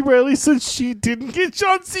John C. Reilly since she didn't get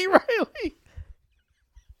John C. Reilly?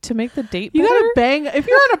 To make the date You better? gotta bang. If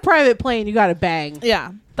you're on a private plane, you gotta bang.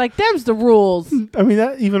 Yeah. Like, them's the rules. You I mean,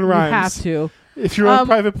 that even rhymes. have to. If you're on a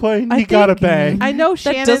private plane, I you gotta think- bang. I know That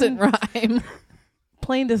Shannon. doesn't rhyme.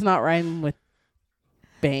 Plane does not rhyme with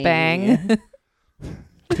bang. Bang.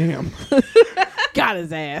 Damn. Got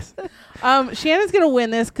his ass. Shannon's gonna win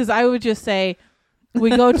this because I would just say we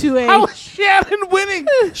go to a. How is Shannon winning?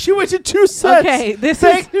 She went to 2 sets. Okay, this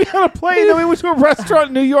Banged me on a plane, then we went to a restaurant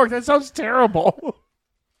in New York. That sounds terrible.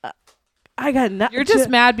 I got nothing. You're just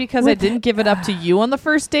mad because I What didn't give it up to you on the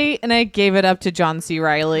first date and I gave it up to John C.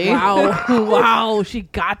 Reilly. Wow, wow, she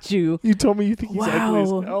got you. You told me you think he's ugly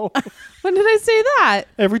as Wow. hell. When did I say that?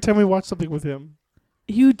 Every time we watch something with him.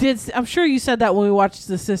 You did. I'm sure you said that when we watched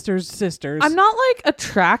the Sisters. I'm not like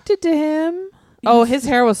attracted to him. Oh, his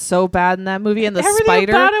hair was so bad in that movie, and the Everything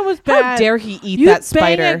spider. about it was How bad. dare he eat You that bang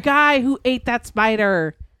spider? a guy who ate that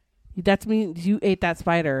spider. That means you ate that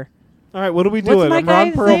spider. All right, what are we What's doing? my I'm Ron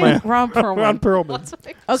guy's Perlman. name? Ron Perlman. Ron Perlman.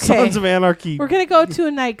 Okay, Sons of Anarchy. we're gonna go to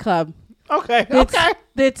a nightclub. Okay. That's, Okay.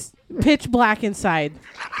 that's pitch black inside.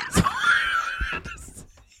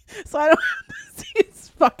 So I don't have to see his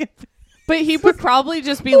fucking. But he would probably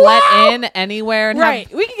just be let in anywhere and Right,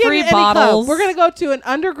 have we can get free in any bottles. club. We're gonna go to an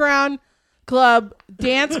underground club,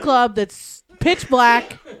 dance club that's pitch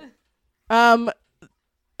black.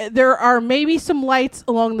 There are maybe some lights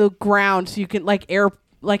along the ground, so you can like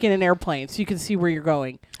in an airplane, so you can see where you're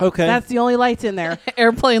going. Okay. That's the only lights in there.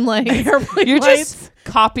 Airplane lights. Airplane You're lights. just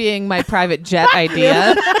copying my private jet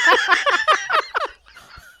idea.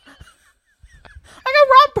 I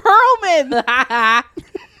got Ron Perlman.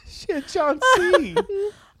 Shit, John C.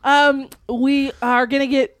 We are gonna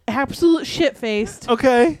get absolute shit faced,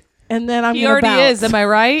 Okay. and then I'm He gonna already bounce. is. Am I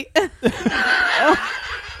right?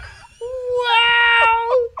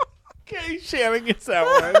 Wow. Okay, Shannon gets that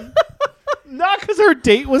one. Not because her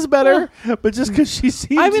date was better, but just because she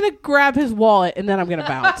seems. I'm gonna grab his wallet, and then I'm gonna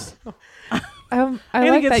bounce. I gonna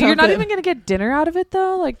like get that. You're not something. even gonna get dinner out of it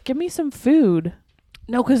though. Like, give me some food.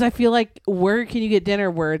 No, because I feel like where can you get dinner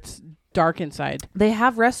where it's dark inside? They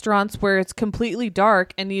have restaurants where it's completely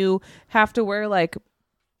dark and you have to wear like.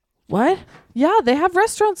 What? Yeah, they have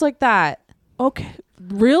restaurants like that. Okay.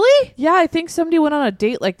 Really? Yeah, I think somebody went on a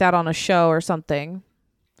date like that on a show or something.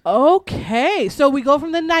 Okay. So we go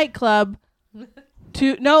from the nightclub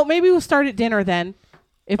to no, maybe we'll start at dinner then.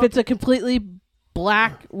 If it's a completely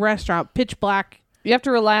black restaurant, pitch black, You have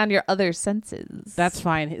to rely on your other senses. that's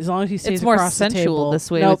fine. As long as he stays It's more across the sensual table. this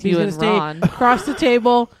way Nope, with he's you gonna and stay Ron. across the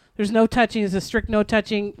table. There's no touching. It's a strict no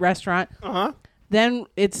touching restaurant. Uh-huh. Then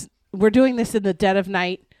we're doing this in the dead of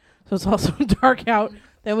night, so it's also dark out.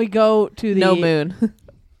 Then we go to the no moon.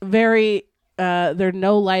 very they're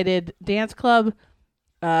no lighted dance club.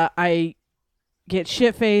 I get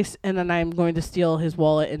shit faced, and then I'm going to steal his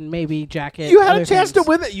wallet and maybe jacket. You had other a chance things. to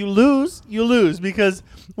win it. You lose because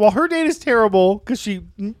while her date is terrible because she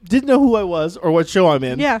didn't know who I was or what show I'm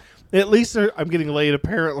in. Yeah. At least I'm getting laid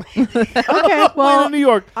apparently. Okay. Well, in New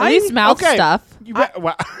York. At least mouth okay. stuff.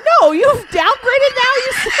 Wow. no, you've downgraded now.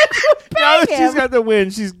 You said you Now that bang she's him. got the win,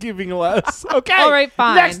 she's giving less. Okay. All right,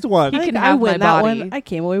 fine. Next one. He I can think have I win my that body. one. I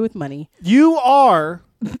came away with money. You are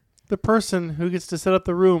the person who gets to set up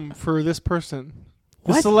the room for this person.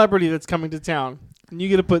 The What? celebrity that's coming to town. And you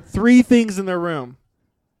get to put 3 things in their room.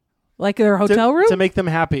 Like their to- hotel room. To make them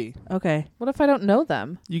happy. Okay. What if I don't know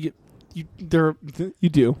them? You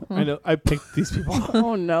do. I know. I picked these people.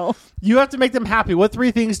 Oh no. You have to make them happy. What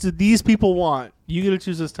 3 things do these people want? You get to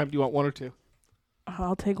choose this time. Do you want 1 or 2?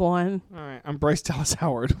 I'll take one. All right. I'm Bryce Dallas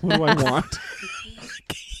Howard. What do I want?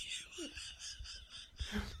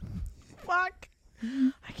 Fuck.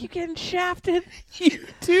 I keep getting shafted. You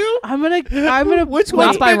do? I'm gonna. Which wait,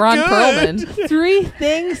 one's by been Ron good? Perlman. 3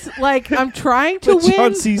 things. Like I'm trying to But win.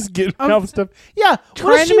 John C's getting I'm off stuff. Yeah. What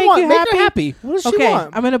trying does to she make want? you Make happy. her happy. What does she Okay,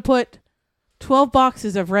 want? I'm gonna put 12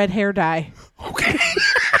 boxes of red hair dye. Okay.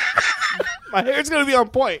 My hair's going to be on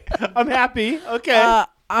point. I'm happy. Okay.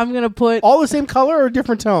 I'm gonna put. All the same color or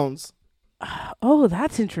different tones? Oh,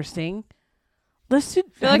 that's interesting. Let's do.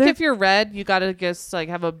 I feel like if you're red, you gotta just like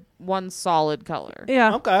have a one solid color.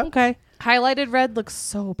 yeah. Okay. Okay. Highlighted red looks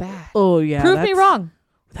so bad. Oh yeah. Prove me wrong.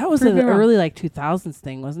 That was Prove an me wrong. early like 2000s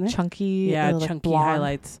thing, wasn't it? Chunky. Yeah, like chunky blonde.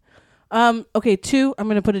 highlights. Okay, 2. I'm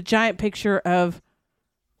gonna put a giant picture of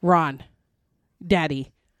Ron,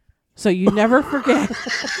 Daddy, so you never forget.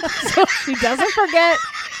 So she doesn't forget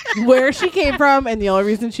where she came from and the only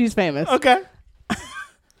reason she's famous. Okay.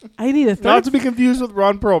 I need a Not third. to be confused with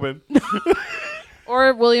Ron Perlman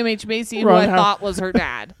Or William H. Macy, who Ron I Howard. thought was her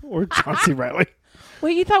dad. or John C. Reilly.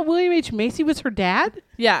 Wait, you thought William H. Macy was her dad?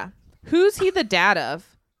 Yeah. Who's he the dad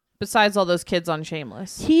of? Besides all those kids on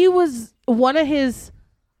Shameless. He was one of his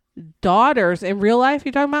daughters in real life.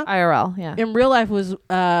 You're talking about? IRL, yeah. In real life was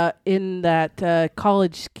in that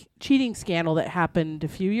college cheating scandal that happened a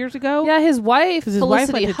few years ago. Yeah, his wife, 'Cause his wife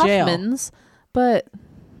Felicity went to jail. Huffman's, but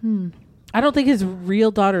I don't think his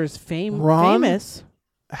real daughter is Ron? famous.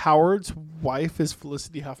 Howard's wife is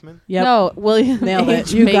Felicity Huffman. Yep. no, William Nailed it.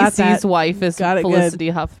 H. You got Macy's that. wife is Got it good. Felicity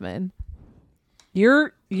Huffman.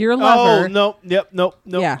 Your Oh lover. no! Yep. Nope.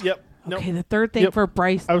 Nope. Yeah. Yep. Nope. Okay, the third thing Yep. for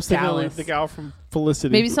Bryce I was thinking Dallas. of the gal from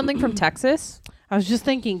Felicity. Maybe something from Texas? I was just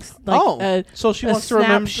thinking, like, so she a wants to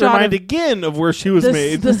snapshot remind of again of where she was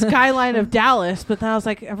made. the skyline of Dallas. But then I was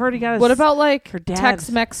like, I've already got. What about like her dad's-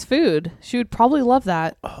 Tex-Mex food? She would probably love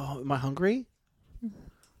that. Oh, am I hungry?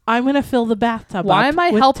 I'm gonna fill the bathtub. Why up am I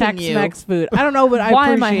with helping you? Tex-Mex food. I don't know, but I Why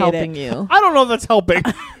am appreciate I helping it. you? I don't know if that's helping.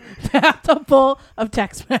 Bathtub full of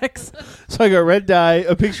Tex-Mex. So I got red dye,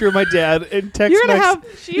 a picture of my dad, and Tex-Mex. You're gonna have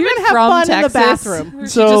you're gonna have From fun Texas, in the bathroom. or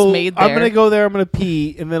she So just made there. I'm gonna go there. I'm gonna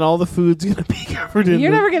pee, and then all the food's gonna be covered in.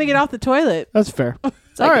 You're the- never gonna get off the toilet. That's fair. like-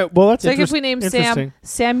 All right. Well, that's It's like if we name interesting.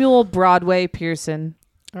 Samuel Broadway Pearson.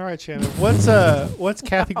 All right, Shannon. What's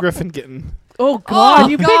Kathy Griffin getting? Oh God! Oh,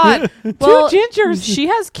 you God. picked Well, two gingers. She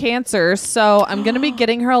has cancer, so I'm going to be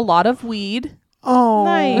getting her a lot of weed. Oh,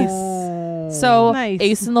 Nice. So Nice.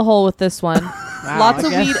 ace in the hole with this one. Wow, Lots I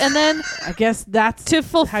of guess- weed. And then I guess that's to how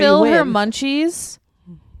fulfill you her win. munchies,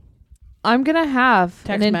 I'm going to have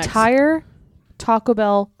an Tex-Mex. entire Taco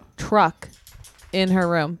Bell truck in her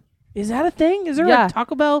room. Is that a thing? Is there Yeah. a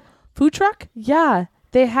Taco Bell food truck? Yeah.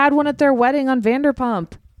 They had one at their wedding on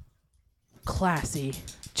Vanderpump. Classy.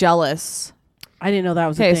 Jealous. I didn't know that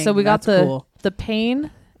was a Okay, thing. so we got That's the cool. the pain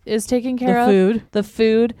is taken The care of. food. The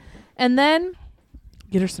food. And then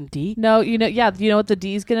Get her some D you know what the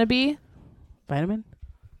D is going to be? vitamin.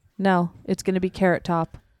 No, it's going to be Carrot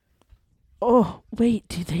Top. Oh wait,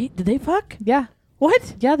 did they fuck? Yeah.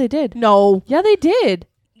 What? Yeah, they did. No, Yeah, they did.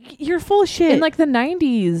 you're full of shit. In like the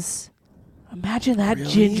 90s. Imagine that Really?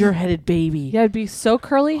 ginger-headed baby. Yeah, it'd be so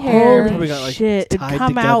curly hair. Holy Probably got, like, shit! It'd tied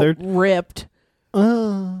come together. out ripped.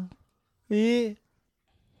 Yeah.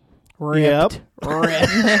 Ripped.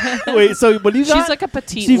 Wait. So what do you got? She's like a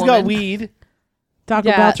petite So you've woman. got weed. Taco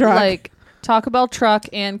Yeah, Bell truck. like Taco Bell truck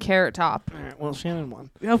and Carrot Top. All right. Well, Shannon won.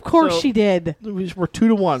 Of course So- she did. We're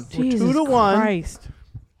 2-1. Jesus We're 2-1. Christ!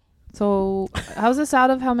 So how's this out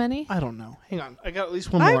of how many? I don't know. Hang on. I got at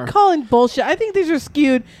least one I'm more. calling bullshit. I think these are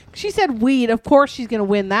skewed. She said weed. Of course she's gonna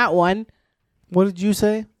win that one. What did you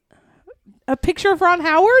say? A picture of Ron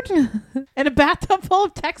Howard and a bathtub full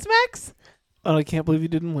of Tex-Mex Oh, I can't believe you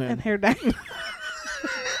didn't and win. hair dye.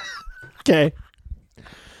 Okay.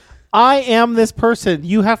 I am this person.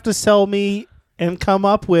 You have to sell me and come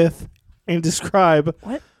up with and describe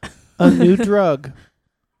What? a new drug.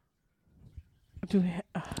 Do we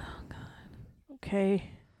oh God.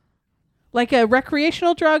 Okay. Like a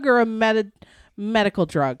recreational drug or a medical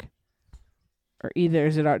drug? Or either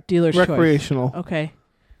is it our dealer's Recreational. choice? Okay.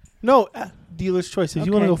 No, dealer's choice. If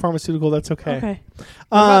you want to Okay. go pharmaceutical, that's okay. Okay.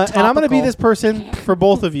 about And I'm going to be topical? this person for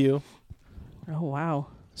both of you. Oh wow.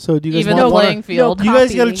 So do you guys Even want the one? playing field. no You guys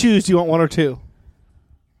got to copying. choose. Do you want one or two?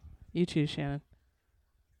 You choose, Shannon.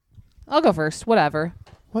 I'll go first. Whatever.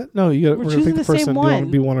 What? No, you got. We're We're going to choosing pick the the person. same Do you want to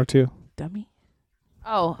one. be one or two? Dummy.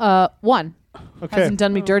 Oh, one. Okay. Hasn't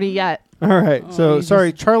done me dirty yet. All right. Oh, So you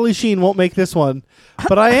sorry, Charlie Sheen won't make this one,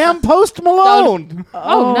 but I am Post Malone.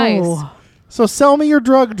 Oh, nice. So sell me your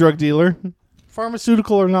drug dealer,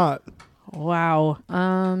 pharmaceutical or not. Wow.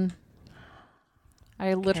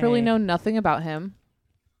 I literally Okay. know nothing about him.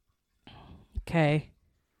 Okay.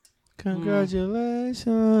 Congratulations.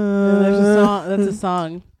 There's a song. That's a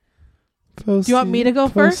song. Posty, Do you want me to go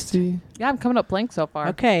first? posty. Yeah, I'm coming up blank so far.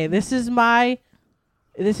 Okay. This is my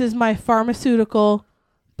pharmaceutical,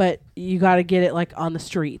 but you got to get it like on the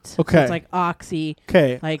streets. So Okay. it's like Oxy,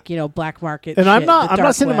 Okay. like black market. And I'm shit, not. the I'm dark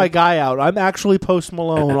not sending web. my guy out. I'm actually Post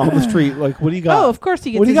Malone on the street. Like, what do you got? Oh, of course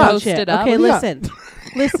he What gets do his you got? own Post shit. it up. Okay, What do you got? listen.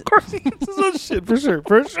 Listen, Of course he gets his own shit for sure.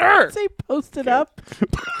 For sure. say post it up.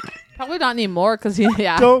 Probably not anymore because he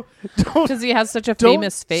Don't has such a Don't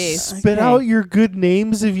famous face. spit Okay. out your good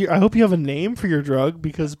names of your. I hope you have a name for your drug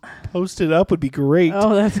because post it up would be great.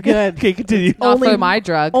 Oh, that's good. Okay, continue. Not Only- for my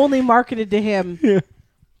drug. Only marketed to him.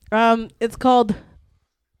 Yeah. It's called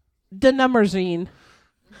Denumerzine.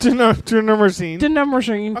 Denumerzine.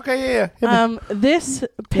 Denumerzine. Okay, yeah. This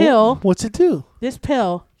pill, What's it do?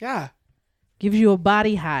 Yeah. gives you a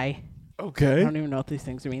body high. I Okay. don't even know what these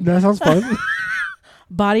things mean. That sounds fun.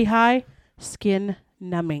 Body high, skin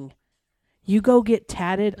numbing. You go get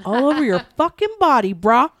tatted all over your fucking body,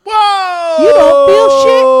 brah. Whoa! You don't feel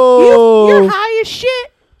shit. You're high as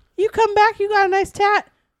shit. You come back, you got a nice tat.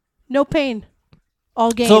 No pain.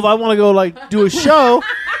 All game. So if I want to go like do a show.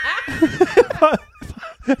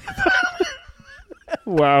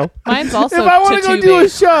 Wow. Mine's also If I want to go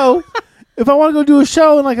do a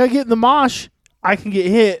show, and like I get in the mosh, I can get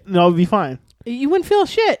hit and I'll be fine. You wouldn't feel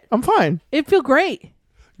shit. I'm fine. It'd feel great.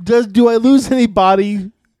 Do I lose any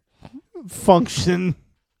body function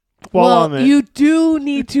while on it? You do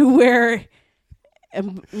need to wear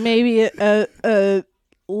maybe a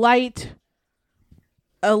light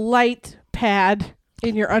pad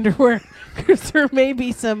in your underwear because there may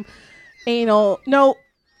be some penal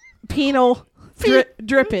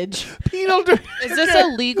drippage. Penal Is this a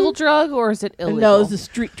legal drug or is it illegal? No, it's a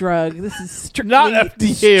street drug. This is strictly not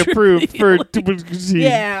FDA approved for illegal.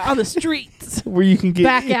 Yeah, on the streets, where you can get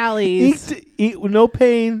back alleys, eat with no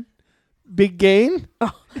pain, big gain.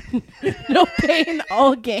 no pain,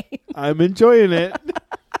 all game. I'm enjoying it.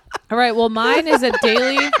 All right. Well, mine is a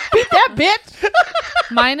daily. Beat that bitch.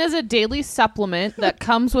 Mine is a daily supplement that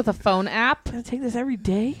comes with a phone app. Can I take this every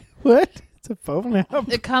day? What? It's a phone app.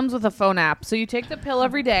 It comes with a phone app. So you take the pill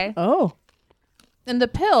every day. Oh, And the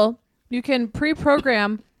pill, you can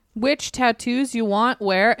pre-program which tattoos you want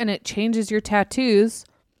where, and it changes your tattoos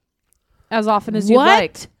as often as you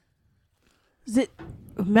like. Does it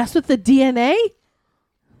mess with the DNA?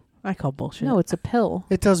 I call bullshit. No, it's a pill.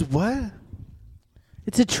 It does what?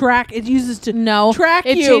 It's a track. It uses to No, track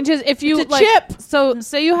it you. changes if you It's a like. chip. So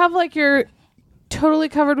say you have like your totally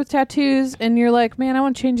covered with tattoos, and you're like, man, I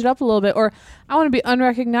want to change it up a little bit, or I want to be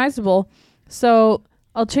unrecognizable. So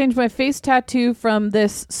I'll change my face tattoo from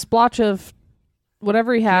this splotch of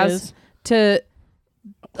whatever he has Is. to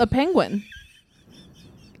a penguin.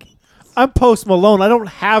 I'm Post Malone. I don't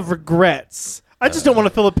have regrets. I just don't want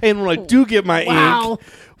to feel the pain when I do get my Wow. ink.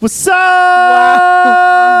 What's up?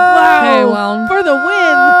 Wow. Okay, well. For the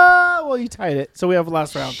win. Well, you tied it. So we have a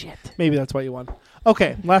last round. Shit. Maybe that's why you won.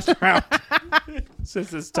 Okay, last round.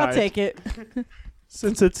 Since it's tied. I'll take it.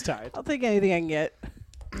 Since it's tied. I'll take anything I can get.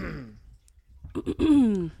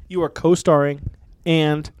 You are co-starring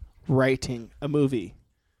and writing a movie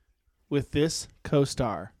with this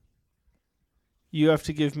co-star. You have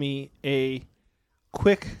to give me a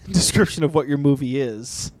quick description of what your movie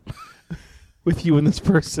is with you and this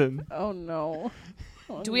person. Oh no.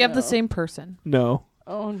 Oh, Do we have the no. same person? No.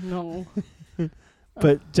 Oh no.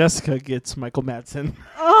 But Jessica gets Michael Madsen.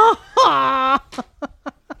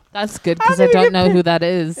 That's good because I don't know who that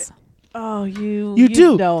is. Oh, you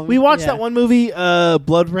do. know him. We watched Yeah. that one movie,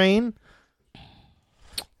 Blood Rain,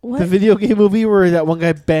 What? the video game movie where that one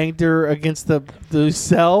guy banged her against the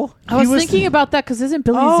cell. I was thinking about that because isn't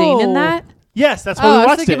Billy Zane in Oh. that? Yes, that's why Oh, we I was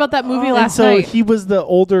watched thinking it. about that movie And last so night. he was the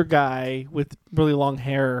older guy with really long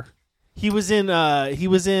hair. He was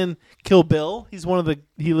in Kill Bill. He's one of the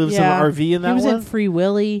he lives Yeah. in an RV in that He was one. in Free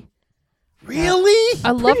Willy. Really?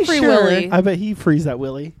 I love pretty Free sure. Willy. I bet he frees that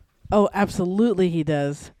Willie. Oh, absolutely he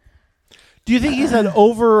does. Do you think he's had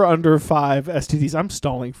over or under 5 STDs? I'm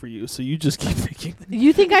stalling for you, so you just keep thinking.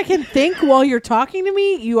 You think I can think while you're talking to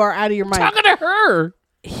me? You are out of your mind. Talking to her.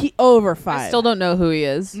 He over 5. I still don't know who he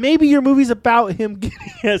is. Maybe your movie's about him getting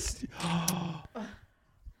STDs.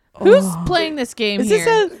 Who's playing this game Is here?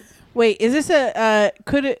 this a wait? Is this a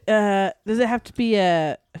could it does it have to be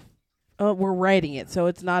a? Oh, we're writing it, so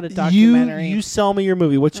it's not a documentary. You sell me your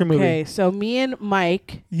movie. What's your movie? Okay, so me and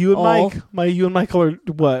Mike, You and all- Mike. You and Michael are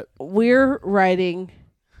what? we're writing.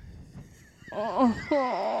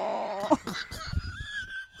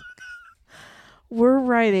 We're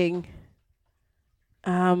writing.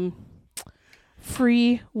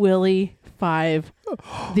 Free Willy 5,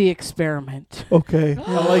 The Experiment, Okay,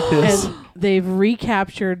 I like this. and they've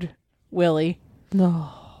recaptured Willy. No.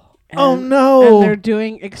 Oh and- no! And they're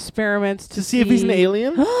doing experiments to see if he's an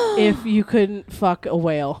alien. if you couldn't fuck a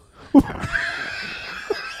whale.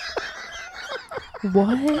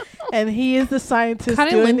 What And he is the scientist kind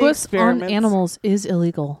of doing the linguist on experiments. animals is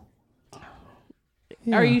illegal?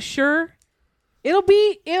 Are you sure? It'll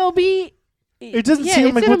be It doesn't Yeah, seem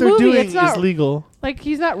it's like in what a they're movie. doing It's is not- legal. Like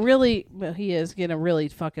he's not really. Well, he is gonna really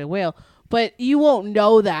fucking whale, but you won't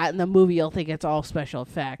know that in the movie. You'll think it's all special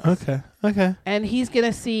effects. Okay. And he's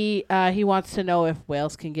gonna see. He wants to know if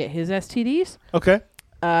whales can get his STDs. Okay.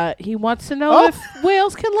 He wants to know Oh. if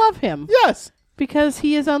whales can love him Yes. because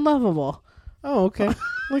he is unlovable. Oh, okay.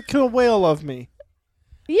 Like, can a whale love me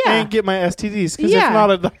Yeah, and get my STDs? Because Yeah. if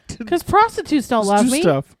not, I'd like to because prostitutes don't love do me.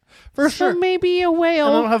 stuff. For so sure. maybe a And I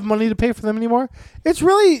whale. don't have money to pay for them anymore. It's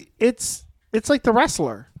really, it's like The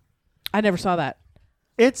Wrestler. I never saw that.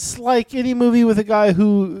 It's like any movie with a guy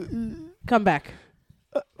who Come back.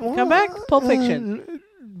 Come back? Pulp Fiction.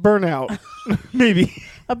 Burnout, maybe.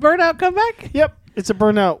 A burnout comeback? Yep, it's a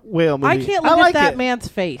burnout whale movie. I can't look like at that it. man's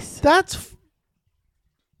face. That's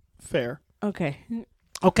fair. Okay.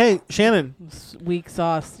 Okay, Shannon. Weak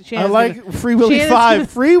sauce. I Shannon's like Free Willy Shannon's 5. gonna-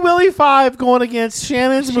 Free Willy 5 going against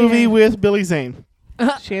Shannon's Shannon. movie with Billy Zane.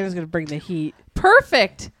 Shannon's gonna bring the heat.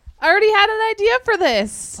 Perfect. I already had an idea for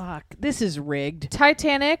this. Fuck. This is rigged.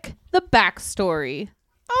 Titanic, the backstory.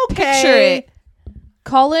 Okay. Picture it.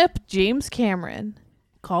 Call up James Cameron.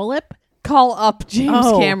 Call it. Call up James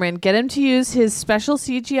Oh. Cameron. Get him to use his special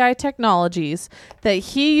CGI technologies that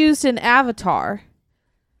he used in Avatar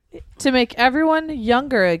to make everyone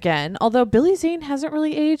younger again. Although Billy Zane hasn't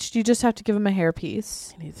really aged, you just have to give him a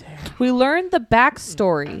hairpiece. He needs hair. We learned the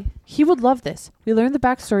backstory. He would love this. We learned the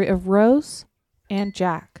backstory of Rose and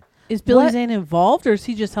Jack. Is Billy What? Zane involved, or is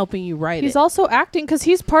he just helping you write He's it? also acting because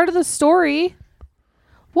he's part of the story.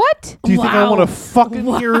 What? Do you think I Wow. want to fucking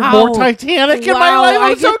hear Wow. more Titanic in my Wow, life?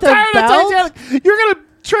 I I'm so get the tired belt? of Titanic. You're going to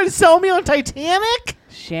try to sell me on Titanic?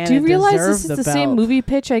 Shannon Do you realize deserved this is the same belt. movie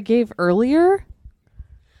pitch I gave earlier?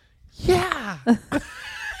 Yeah.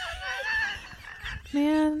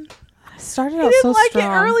 Man, I started You out didn't so like strong.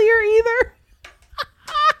 it earlier either.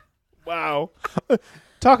 Wow.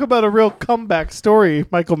 Talk about a real comeback story,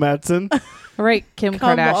 Michael Madsen. All right, Kim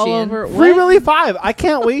Come all Kardashian. over. Free What? Willy 5. I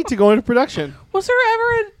can't wait to go into production. Was there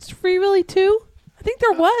ever a Free Willy 2? I think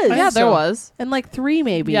there was. Yeah, think there so. was. And like 3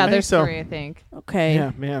 maybe. Yeah, think there's so. 3, I think. Okay.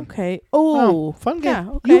 Yeah, man. Okay. Oh, Oh. fun game.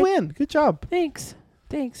 Yeah, okay. You win. Good job. Thanks.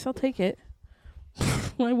 I'll take it.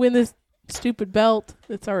 I win this stupid belt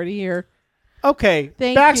that's already here. Okay.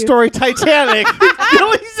 Thank Backstory Titanic.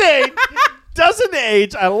 Billy Zane doesn't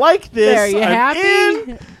age. I like this. There, you I'm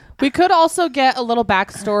happy? in. We could also get a little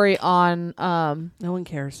backstory on No one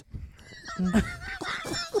cares.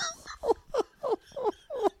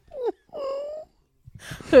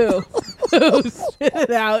 Who? Who? Spit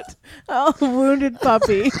it out. Oh, wounded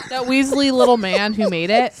puppy. that Weasley little man who made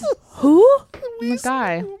it. Who? The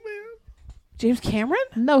guy. James Cameron?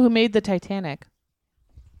 No, who made the Titanic.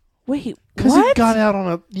 Wait, Because he what? got out on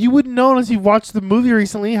a. You wouldn't know unless you watched the movie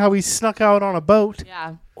recently how he snuck out on a boat.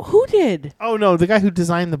 Yeah. Who did? Oh no, the guy who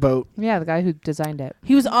designed the boat. Yeah, the guy who designed it.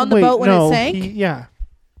 He was on the Wait, boat when no, it sank, yeah.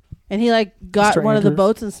 and he like got Mr. one of the Andrews.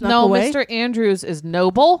 boats and snuck No, away. Mr. Andrews is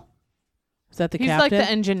Noble. Is that the He's captain? like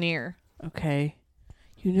the engineer. Okay,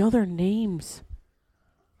 you know their names.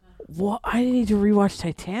 What? I need to rewatch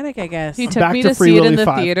Titanic. I guess. He I'm took back me to to Free see it Willy in the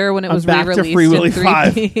 5. theater when it I'm was back to re-released Free Willy in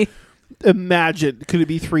 3D. Imagine, could it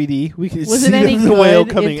be 3D? We could Was see it any the whale good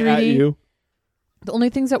in coming at 3D? you. The only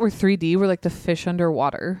things that were 3D were like the fish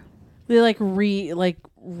underwater. They like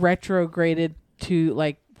retrograded to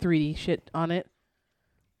like 3D shit on it.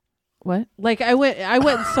 What? Like I went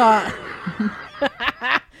and saw.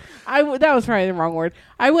 That was probably the wrong word.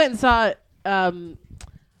 I went and saw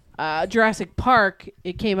Jurassic Park.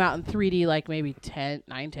 It came out in 3D like maybe 10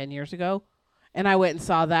 years ago. And I went and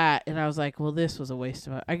saw that, and I was like, "Well, this was a waste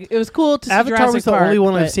of it." It was cool to see Avatar Jurassic was the Park, only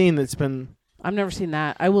one I've but seen that's been. I've never seen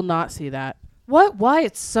that. I will not see that. What? Why?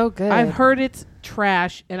 It's so good. I've heard it's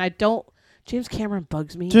trash, and I don't. James Cameron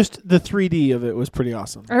bugs me. Just the 3D of it was pretty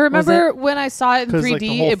awesome. I remember when I saw it in 'Cause, 3D, like,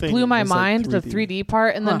 the whole it thing blew my was, like, mind, the 3D. 3D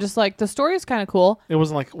part, and then Huh. just like the story is kind of cool. It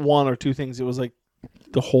wasn't like one or two things. It was like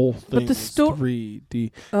the whole thing. the was sto-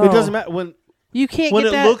 3D. Oh. It doesn't matter when You can't when get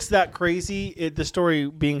it that. looks that crazy. The story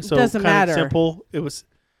being so Doesn't kind matter. of simple. It was.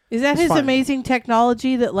 Is that It's his fine. amazing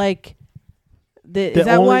technology that like? Is The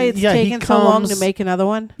that why only- it's yeah, he taken so long to comes- make another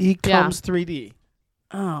one? He Yeah. comes 3D.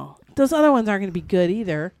 Oh, those other ones aren't going to be good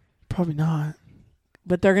either, Probably not.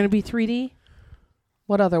 but they're going to be 3D.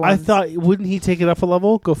 What other I ones? thought wouldn't he take it up a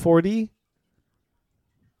level? Go 4D.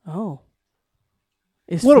 Oh,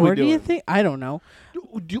 is What are we 4D a doing? thing? I don't know.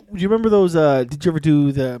 Do you remember those? Did you ever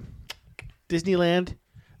do the Disneyland?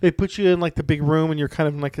 They put you in like the big room, and you're kind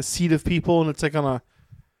of in like a seat of people, and it's like on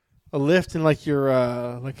a lift, and like you're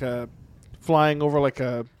like flying over like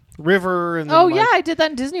a river and then, Oh like, yeah, I did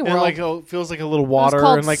that in Disney World. and like it feels like a little water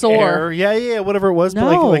called and like Soar. air. Yeah, whatever it was.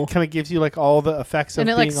 But No. like kind of gives you like all the effects of and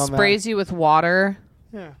it being like on sprays you with water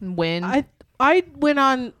that. Yeah. and wind. I went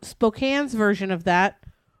on Spokane's version of that,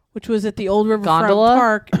 which was at the Old Riverfront Gondola?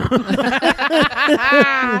 Park.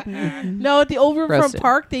 No, at the Old Riverfront Roasted.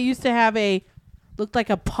 Park, they used to have looked like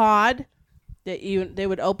a pod that they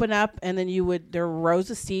would open up, and then there were rows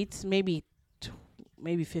of seats, maybe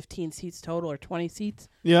 15 seats total or 20 seats,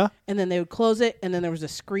 Yeah. and then they would close it, and then there was a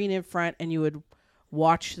screen in front, and you would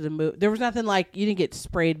watch the movie. There was nothing like you didn't get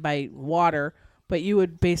sprayed by water, but you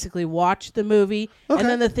would basically watch the movie, Okay. and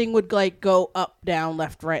then the thing would like go up, down,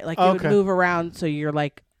 left, right, like it would Okay. move around, so you're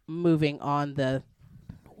like moving on the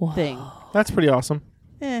thing. That's pretty awesome.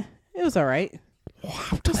 It was all right.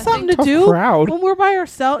 I Just something think to do crowd. when we're by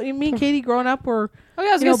ourselves. Me and Katie growing up, oh yeah, I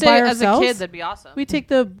was you gonna know, say by as a ourselves? kid that'd be awesome.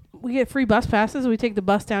 we get free bus passes. We take the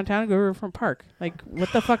bus downtown and go to Riverfront Park. Like,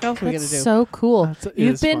 what the fuck else are we gonna That's do? so cool. It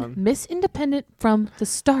You've is been fun. Miss Independent from the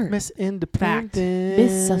start. Miss Independent.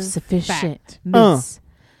 Miss Self-Sufficient. Fact. Miss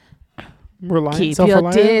Reliant, Keep your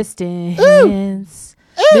self-reliant. distance.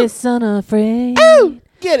 Miss Unafraid.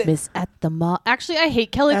 Get it. Miss at the mall. Actually, I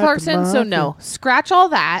hate Kelly At the Clarkson, so mall. no. Scratch all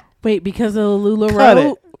that. Wait, because of LuLaRoe. Cut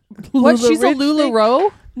it. What? She's a Rich thing?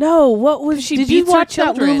 LuLaRoe? No, what was She did you beats her watch that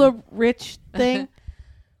children. Lula Rich thing?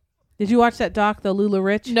 Did you watch that doc, the Lula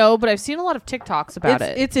Rich? No, but I've seen a lot of TikToks about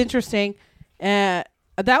it. It's interesting. That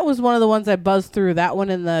was one of the ones I buzzed through. That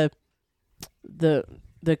one and the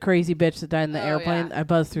crazy bitch that died in the Oh, airplane. yeah. I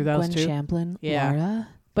buzzed through those Gwen two. Champlin. Yeah. Laura.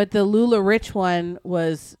 But the Lula Rich one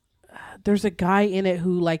was there's a guy in it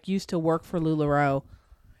who like used to work for LuLaRoe,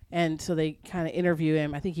 and so they kind of interview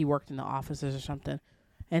him. I think he worked in the offices or something,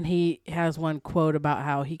 and he has one quote about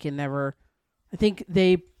how he can never. I think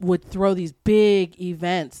they would throw these big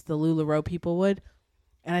events, the LuLaRoe people would,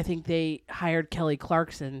 and I think they hired Kelly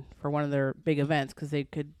Clarkson for one of their big events because they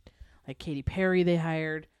could, like Katy Perry, they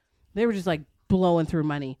hired. They were just like blowing through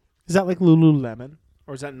money. Is that like Lululemon?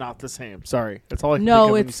 Or is that not the same? Sorry. That's all I can think No,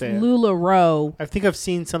 of when you it's say it. LuLaRoe. I think I've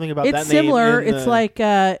seen something about It's that name. similar. in It's the- like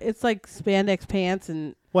spandex pants,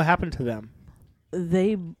 and What happened to them?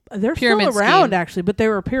 they're Pyramid still around scheme. actually, but they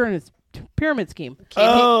were a pyramid scheme.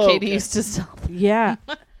 Katie okay. used to sell. Yeah.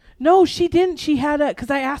 No, she didn't. She had because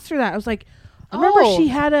I asked her that. I was like, I remember Oh. she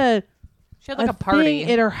had She had like a party.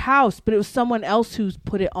 thing at her house, but it was someone else who's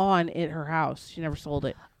put it on at her house. She never sold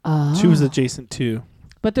it. She was adjacent too.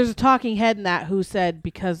 But there's a talking head in that who said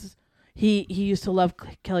because he used to love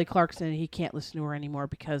Kelly Clarkson and he can't listen to her anymore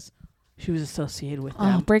because she was associated with Oh,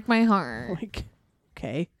 them. break my heart. Like,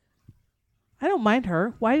 okay. I don't mind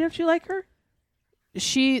her. Why don't you like her?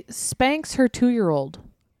 She spanks her 2-year-old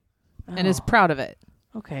and is Oh, proud of it.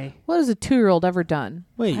 okay. What has a 2-year-old ever done?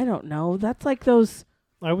 Wait, I don't know. That's like those.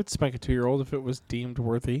 I would spank a 2-year-old if it was deemed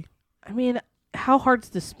worthy. I mean, how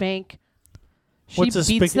hard's to spank? She What's a beats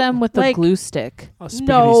spigot? them with a Like- glue stick. I'll spiggity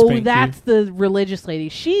No, spank you. that's the religious lady.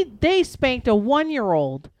 They spanked a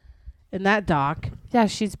 1-year-old in that doc. Yeah,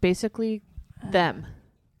 she's basically them.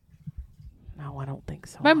 No, I don't think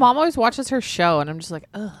so. My mom always watches her show, and I'm just like,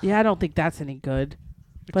 ugh. Yeah, I don't think that's any good.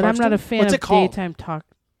 The But I'm not a Clarkston? fan What's of it called? daytime talk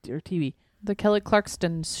or TV. The Kelly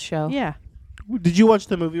Clarkson's show. Yeah. Did you watch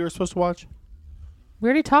the movie we were supposed to watch? We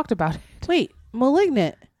already talked about it. Wait,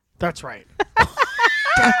 Malignant. That's right.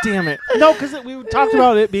 God damn it. No, because we talked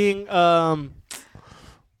about it being what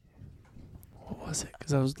was it?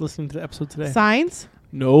 Because I was listening to the episode today. Signs?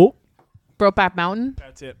 Nope. Brokeback Mountain.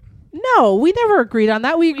 That's it. No, we never agreed on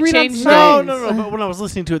that. We agreed on changed signs. No. But when I was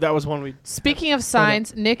listening to it, that was one we. Speaking of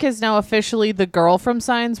Signs, Nick is now officially the girl from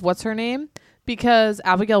Signs. What's her name? Because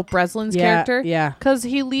Abigail Breslin's character. Yeah. Because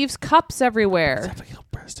he leaves cups everywhere. Abigail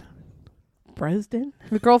Preston. Preston?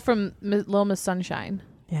 The girl from Little Miss Sunshine.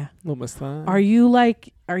 Yeah. Little Miss Thun. Are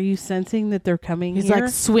you sensing that they're coming He's here? like,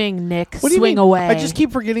 swing, Nick. What do you swing mean? away. I just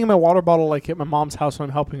keep forgetting my water bottle like at my mom's house when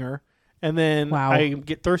I'm helping her. And then Wow. I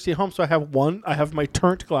get thirsty at home, so I have one. I have my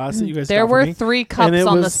turnt glass that you guys There got for were me. 3 cups it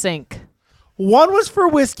on the was- sink. One was for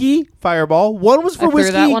whiskey, Fireball. One was for I threw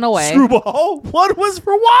whiskey, that one away. Screwball. One was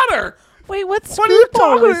for water. Wait, what's What are you Screwball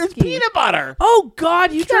talking about? It's whiskey? peanut butter. Oh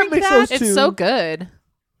God, you You can't drink mix that? those It's two. so good.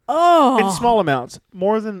 Oh, In small amounts,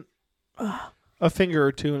 more than a finger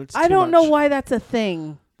or two, and it's I too don't know much. why that's a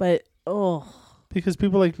thing, but Because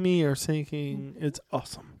people like me are thinking it's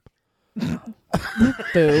awesome.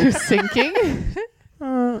 Boo. Sinking.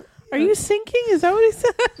 are you sinking? Is that what he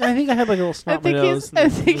said? I think I had like a little I snot in my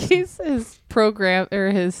think nose. his program or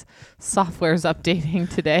his software's updating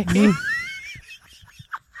today.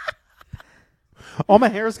 All my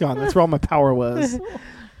hair's gone. That's where all my power was.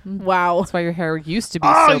 Wow. That's why your hair used to be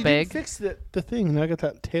Oh, so you didn't big. fix the thing. Now I got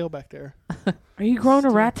that tail back there. Are you growing a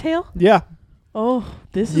rat tail? Yeah. Oh,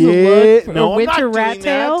 this is a look for No, a I'm not winter rat doing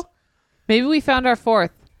tail. that. Maybe we found our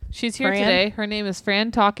fourth. She's here Fran? today. Her name is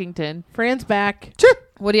Fran Talkington. Fran's back.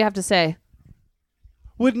 What do you have to say?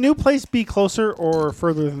 Would New Place be closer or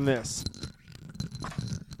further than this?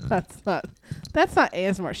 That's not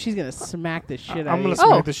ASMR. She's gonna smack the shit out I'm of going you. to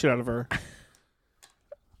smack Oh. the shit out of her.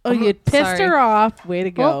 Oh, you pissed Sorry. her off. Way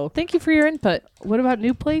to go. Well, thank you for your input. What about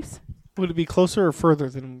new place? Would it be closer or further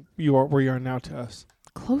than you are where you are now to us?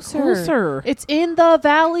 Closer. It's in the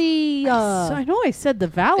valley. So I know I said the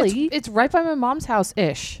valley. It's right by my mom's house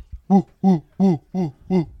ish. I'm Be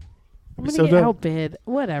gonna so get dumb. outbid.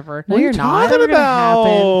 Whatever. No, you're not. Never gonna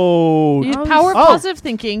happen. You Oh, power oh. positive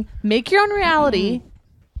thinking. Make your own reality.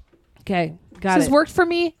 Okay, got This has it. worked for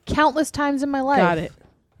me countless times in my life. Got it.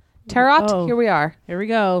 Tarot, Oh. here we are. Here we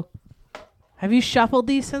go. Have you shuffled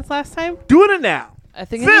these since last time? Doing it now. I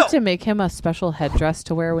think I Phil! need to make him a special headdress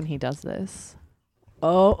to wear when he does this.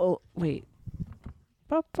 Oh, wait.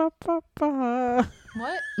 Ba, ba, ba, ba.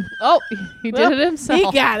 What? Oh, he did it himself.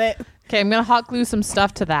 He got it. Okay, I'm going to hot glue some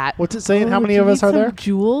stuff to that. What's it saying? How Oh, many do you of us need are some there?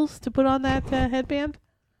 Jewels to put on that headband?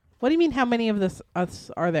 What do you mean? How many of us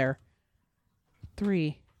are there?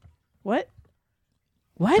 3. What?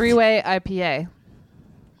 What? Three-way IPA.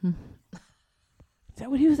 Is that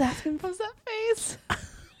what he was asking for? What's that face?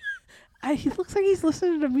 He looks like he's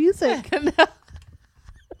listening to music.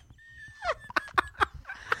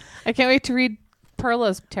 I can't wait to read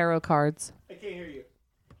Perla's tarot cards. I can't hear you.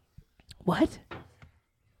 What?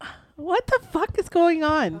 What the fuck is going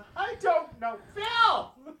on? I don't know.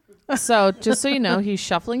 Phil! So, just so you know, he's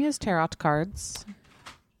shuffling his tarot cards.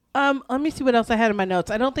 Let me see what else I had in my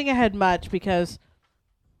notes. I don't think I had much because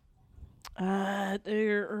I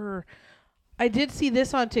did see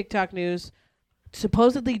this on TikTok news.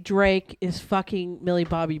 Supposedly Drake is fucking Millie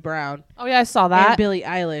Bobby Brown. Oh, yeah, I saw And that. Billie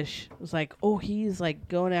Eilish was like, oh, he's like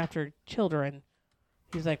going after children.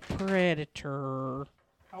 He's like predator.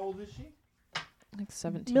 How old is she? Like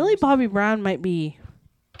 17. Millie Bobby Brown might be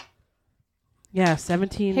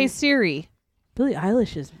 17. Hey, Siri. Billie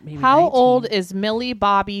Eilish is maybe How 19. old is Millie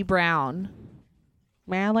Bobby Brown?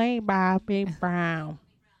 Millie Bobby Brown?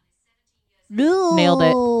 Nailed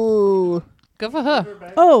it. No. Good for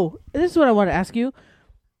her. Oh, this is what I want to ask you.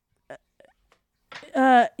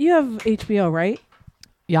 You have HBO, right?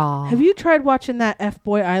 Yeah. Have you tried watching that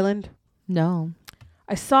F-Boy Island? No.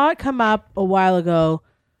 I saw it come up a while ago,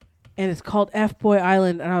 and it's called F-Boy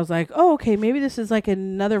Island, and I was like, oh, okay, maybe this is like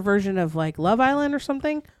another version of like Love Island or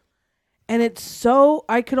something. And it's so,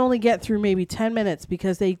 I could only get through maybe 10 minutes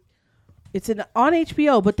because it's on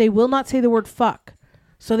HBO, but they will not say the word fuck.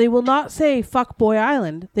 So they will not say Fuck Boy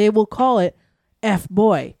Island. They will call it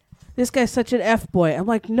F-Boy. This guy's such an F-Boy. I'm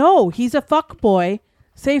like, no, he's a fuck boy.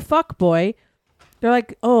 Say fuck boy. They're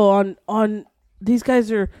like, oh, on these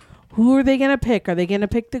guys are, who are they going to pick? Are they going to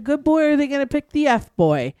pick the good boy or are they going to pick the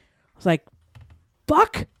F-Boy? I was like,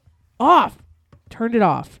 fuck off. Turned it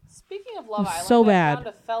off. Speaking of Love It's Island, so I bad. found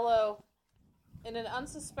a fellow, in an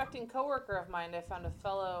unsuspecting coworker of mine, I found a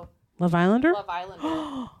fellow Love Islander? Love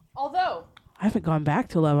Islander. Although, I haven't gone back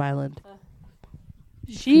to Love Island.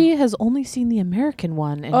 she has only seen the American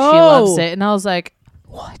one, and she Oh. loves it. And I was like,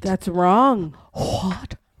 what? That's wrong.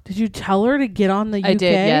 What? Did you tell her to get on the UK? I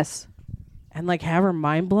did, yes. And like have her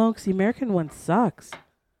mind blown? 'Cause the American one sucks.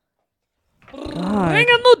 God.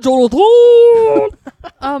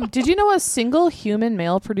 Did you know a single human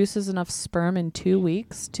male produces enough sperm in 2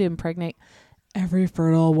 weeks to impregnate every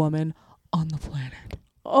fertile woman on the planet?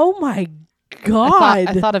 Oh my I God.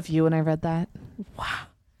 thought of you when I read that.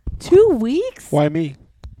 2 weeks? Why me?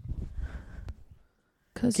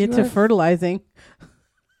 Because Get to fertilizing.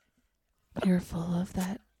 you're full of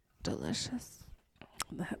that delicious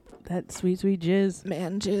That sweet, sweet jizz.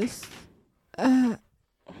 man juice.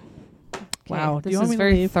 Wow. Do This you want is me to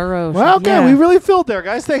very leave? thorough. Well, okay, Yeah. we really filled there,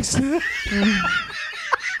 guys. Thanks.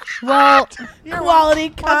 Well, Quality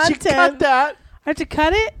Why don't you cut content. that? I have to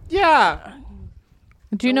cut it? Yeah.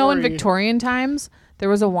 do you Don't know in worry. Victorian times there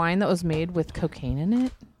was a wine that was made with cocaine in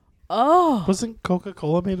it? Oh. Wasn't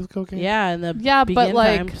Coca-Cola made with cocaine? Yeah, in the Yeah, but begin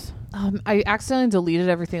like, times. I accidentally deleted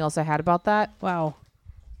everything else I had about that. Wow.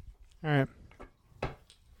 All right.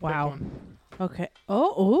 Wow. Okay.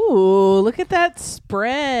 Oh, ooh, look at that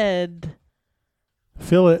spread.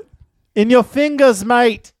 Fill it. In your fingers,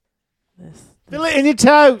 mate. This Fill it in your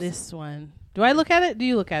toes. this one. Do I look at it? Do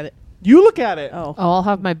you look at it? You look at it. Oh. Oh, I'll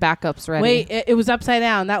have my backups ready. Wait, it was upside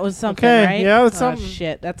down. That was something, Okay, right? yeah, that's Oh, something.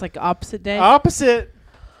 shit. That's like opposite day. Opposite.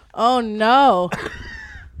 Oh, no.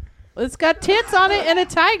 It's got tits on it and a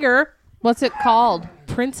tiger. What's it called?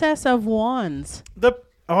 Princess of Wands.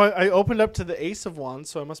 I opened up to the Ace of Wands,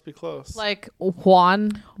 so I must be close. Like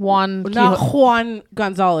Juan. Not Juan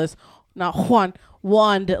Gonzalez. Not Juan.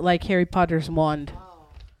 Wand, like Harry Potter's wand.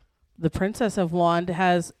 The Princess of Wand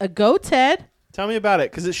has a goat's head. Tell me about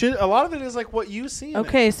it, because a lot of it is like what you see.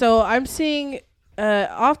 Okay, so I'm seeing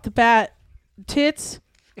off the bat tits.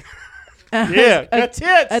 Yeah, tits.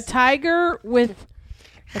 A tiger in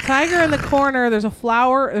the corner. There's a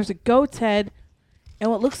flower. There's a goat's head, and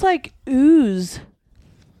what looks like ooze.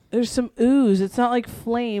 There's some ooze. It's not like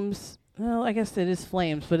flames. Well, I guess it is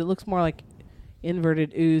flames, but it looks more like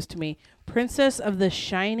inverted ooze to me. Princess of the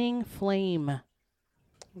Shining Flame.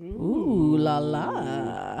 Ooh la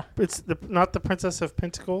la. It's not the Princess of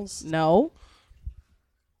Pentacles. No.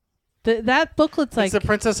 That booklet's like It's the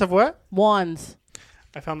Princess of what? wands.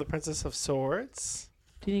 I found the Princess of Swords.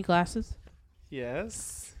 Do you need glasses?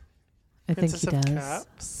 Yes. I think Princess he of does.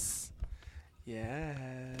 Cups.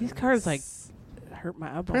 Yes. These cards like hurt my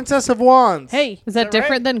eyeball. Princess of Wands. Hey. Is that that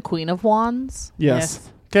different than Queen of Wands? Yes.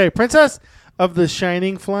 Okay, Princess of the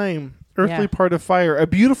Shining Flame. Earthly Yeah. part of fire. A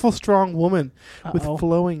beautiful, strong woman with Uh-oh.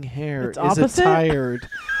 flowing hair It's is opposite? attired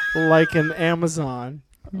like an Amazon.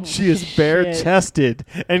 Oh, She is shit. bare-chested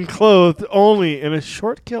and clothed only in a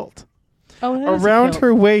short kilt. Oh, that is a Around kilt.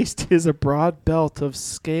 her waist is a broad belt of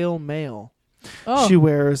scale mail. Oh, She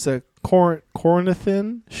wears a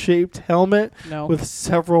cornithin-shaped helmet no. with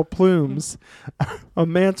several plumes. A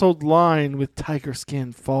mantled line with tiger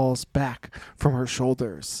skin falls back from her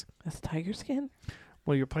shoulders. That's tiger skin?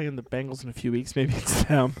 Well, you're playing the Bengals in a few weeks. Maybe it's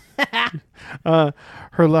them.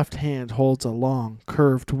 Her left hand holds a long,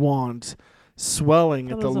 curved wand, swelling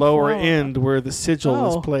That at the was a lower flower. end where the sigil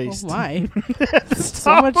is placed. Oh, my. so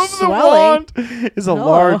Top much of the swelling. wand is a No.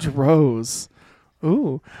 large rose.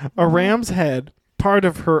 Ooh. A ram's head, part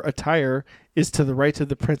of her attire, is to the right of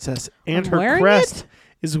the princess, and I'm her wearing crest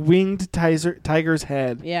is winged tiger's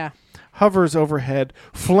head. Yeah. Hovers overhead.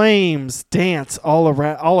 Flames dance all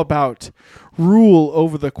about. Rule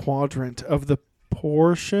over the quadrant of the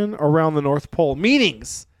portion around the North Pole.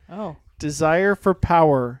 Meanings: Oh. desire for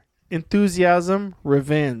power, enthusiasm,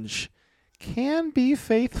 revenge. Can be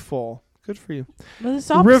faithful. Good for you. But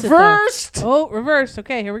it's opposite, though. Reversed. Oh, reversed.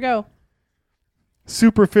 Okay, here we go.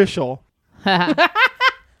 Superficial. Fuck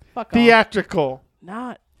off. Theatrical.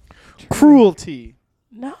 Not true. Cruelty.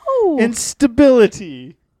 No.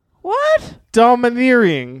 Instability. What?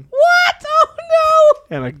 Domineering. What? Oh,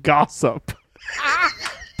 And a gossip. no.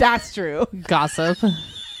 That's true. Gossip.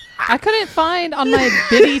 I couldn't find on my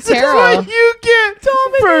Biddy That's what Tarot. you get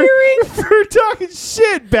Domineering. for talking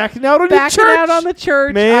shit, backing out on Backing your church. out on the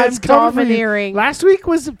church. Man, I'm it's coming for you. domineering. Last week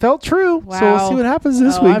felt true, so we'll Wow. see what happens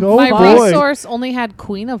this Oh, week. I'm Oh My boy! resource only had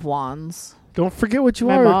Queen of Wands. Don't forget what you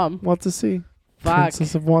My are. mom. Want to see? Fuck.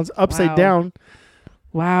 Princess of Wands, upside Wow. down.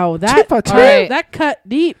 Wow, that Tip a tip. Alright. that cut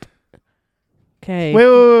deep. Okay.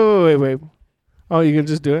 Wait. Oh, you can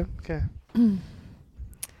just do it. Okay.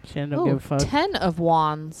 Shannon don't Ooh, give a fuck. 10 of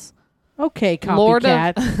Wands. Okay, Lord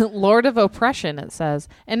copycat. of Lord of Oppression, it says.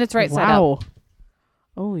 And it's right side up. Wow.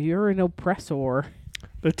 Oh, you're an oppressor.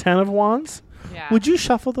 The 10 of Wands. Yeah. Would you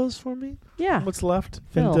shuffle those for me? Yeah. What's left?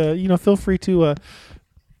 Phil. And feel free to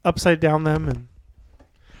upside down them and.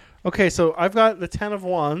 Okay, so I've got the 10 of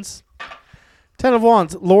Wands. 10 of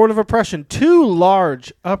Wands, Lord of Oppression. 2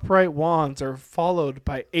 large upright wands are followed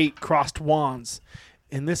by 8 crossed wands.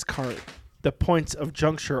 In this card, the points of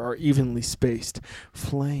juncture are evenly spaced.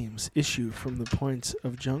 Flames issue from the points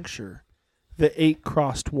of juncture. The 8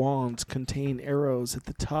 crossed wands contain arrows at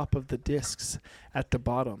the top of the discs at the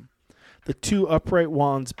bottom. The 2 upright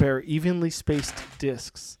wands bear evenly spaced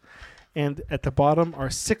discs, and at the bottom are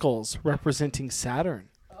sickles representing Saturn.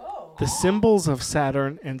 The symbols of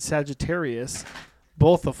Saturn and Sagittarius,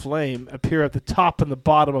 both aflame, appear at the top and the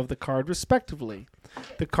bottom of the card, respectively.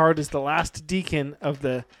 The card is the last decan of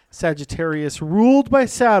the Sagittarius, ruled by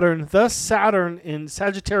Saturn, thus Saturn in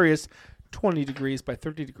Sagittarius, 20 degrees by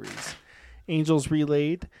 30 degrees. Angels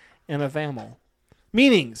relayed, and a VAML.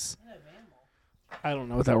 Meanings. I don't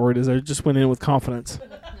know what that word is. I just went in with confidence.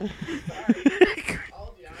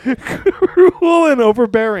 Cruel and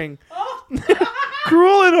overbearing.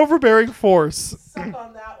 Cruel and overbearing force. Suck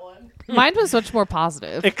on that one. Mine was much more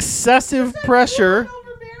positive. Excessive pressure.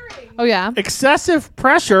 Oh, yeah. Excessive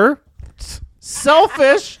pressure.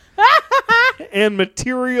 Selfish. And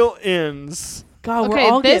material ends. God, Okay,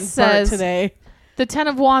 we're all getting this burnt says- today. The 10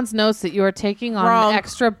 of Wands notes that you are taking on Wrong. an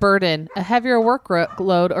extra burden, a heavier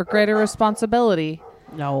workload, or greater responsibility.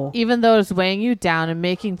 No. Even though it's weighing you down and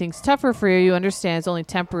making things tougher for you, you understand it's only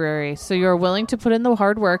temporary. So you are willing to put in the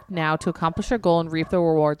hard work now to accomplish your goal and reap the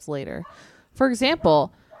rewards later. For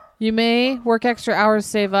example, You may work extra hours,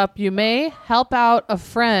 save up. You may help out a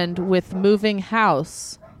friend with moving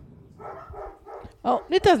house. Oh,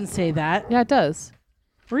 it doesn't say that. Yeah, it does.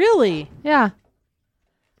 Really? Yeah.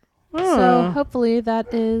 Oh. So hopefully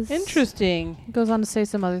that is Interesting. It goes on to say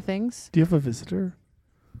some other things. Do you have a visitor?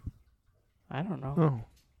 I don't know. Oh.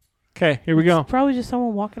 Okay, here we go. It's probably just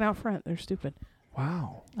someone walking out front. They're stupid.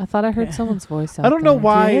 Wow. I thought I heard Yeah. someone's voice out I don't know there.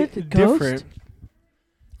 why Did it? Ghost? different.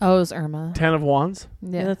 Oh, it was Irma. 10 of Wands.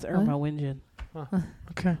 Yeah, that's What? Irma Wingen.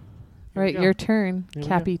 Okay. Right, we go. your turn, Here we go.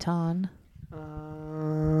 Capitan.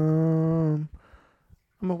 I'm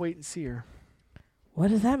gonna wait and see her. What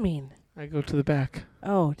does that mean? I go to the back.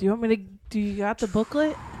 Oh, do you want me to? Do you got the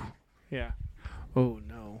booklet? Yeah. Oh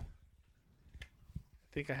no. I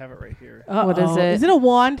think I have it right here. What is Uh-oh. it? Is it a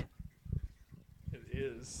wand? It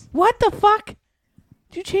is. What the fuck?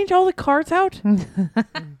 Did you change all the cards out?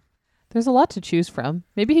 There's a lot to choose from.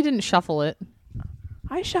 Maybe he didn't shuffle it.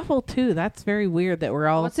 I shuffled too. That's very weird that we're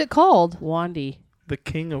all What's it called? wandy. The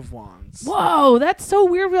King of Wands. Whoa, that's so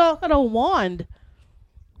weird. We all got a wand.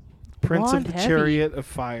 Prince Wand of the heavy. Chariot of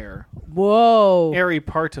Fire. Whoa. Airy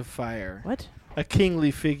part of fire. What? A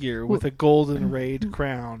kingly figure with a golden rayed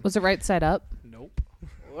crown. Was it right side up? Nope.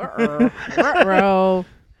 Ruh-roh.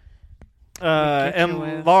 Get your And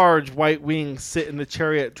ass. large white wings sit in the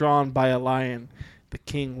chariot drawn by a lion. The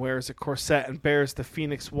king wears a corset and bears the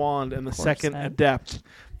phoenix wand and the second Corset. adept,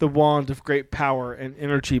 the wand of great power and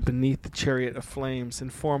energy beneath the chariot of flames. In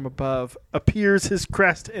form above appears his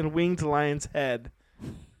crest and winged lion's head.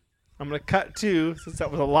 I'm going to cut to, since that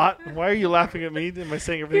was a lot. Why are you laughing at me? Am I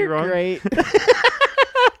saying everything You're wrong? great.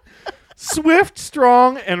 Swift,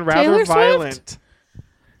 strong, and rather Taylor Swift? violent.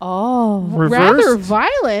 Oh. Rather Reversed.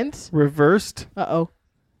 violent. Reversed, Uh-oh.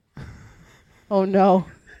 Oh, no.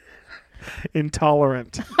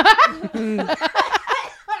 intolerant.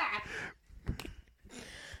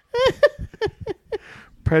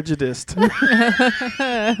 Prejudiced.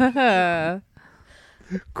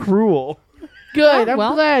 Cruel. Good. Oh, I'm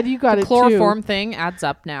well, glad you got The it chloroform thing adds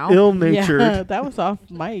up now. Ill-natured. Yeah, that was off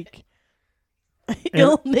mic.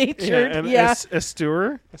 Ill-natured. Yeah.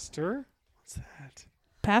 Astur? Astur? What's that?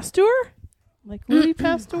 Pasteur? Like Louis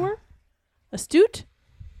Pasteur? Astute?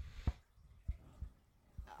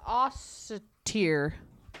 Osseteer.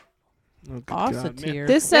 Oh, good God, man. Osseteer.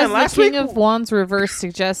 This says the last King week- of Wands reverse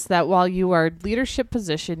suggests that while you are in leadership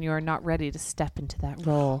position, you are not ready to step into that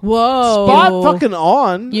role. Whoa. Spot fucking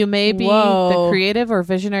on. You may be the Whoa. creative or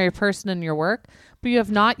visionary person in your work, but you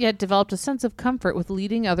have not yet developed a sense of comfort with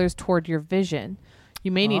leading others toward your vision.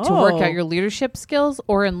 You may need to work Oh. out your leadership skills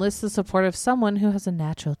or enlist the support of someone who has a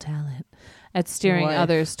natural talent at steering Wife.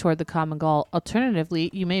 others toward the common goal.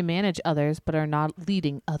 Alternatively, you may manage others but are not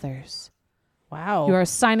leading others. Wow. You are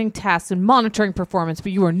assigning tasks and monitoring performance,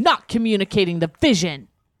 but you are not communicating the vision.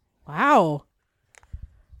 Wow.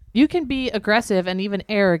 You can be aggressive and even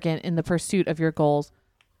arrogant in the pursuit of your goals.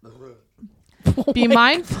 Be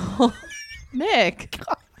mindful. Nick.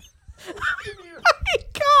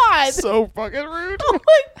 God. So fucking rude. Oh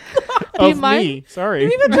my God. Of mind- me. Sorry.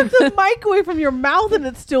 You even took the mic away from your mouth and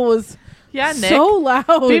it still was Yeah, Nick. so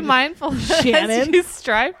loud. Be mindful Shannon. as you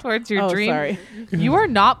strive towards your Oh, dream. sorry. You are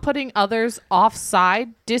not putting others offside,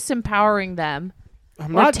 disempowering them,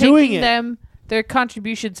 I'm or not taking doing it. them their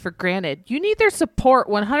contributions for granted. You need their support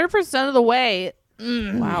 100% of the way.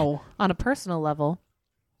 Wow. On a personal level,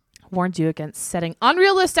 warns you against setting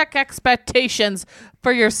unrealistic expectations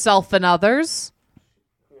for yourself and others.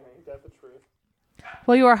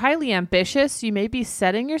 While you are highly ambitious, you may be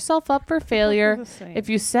setting yourself up for failure does it say? if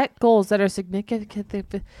you set goals that are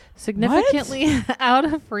significantly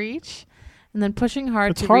out of reach and then pushing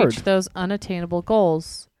hard It's to hard. reach those unattainable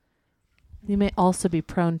goals. You may also be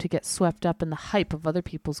prone to get swept up in the hype of other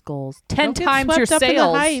people's goals. 10 Don't get times your swept up in the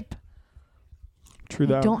sales. hype. True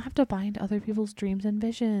You that. don't have to buy into other people's dreams and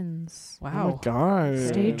visions. Oh my Wow. God.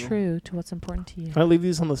 Stay true to what's important to you. Can I leave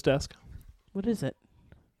these on this desk? What is it?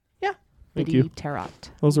 Thank Bitty you. Tarot.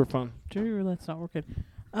 Those were fun. Jury roulette's not working.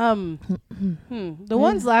 The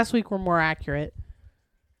ones last week were more accurate.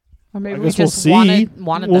 Or maybe I we guess we'll just see. wanted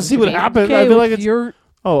We'll them see to what be. happens. Okay, I feel like with it's. your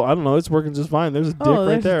Oh, I don't know. It's working just fine. There's a dick Oh,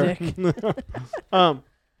 right there's there. a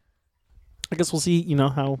I guess we'll see. You know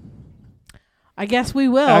how I guess we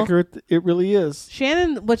will. accurate it really is.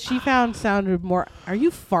 Shannon, what she found sounded more. Are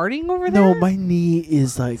you farting over there? No, my knee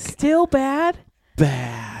is like Still bad,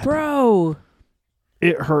 bad. bro.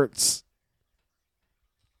 It hurts.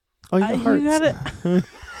 Oh, you got You hearts. gotta.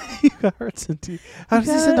 You got hearts. How does he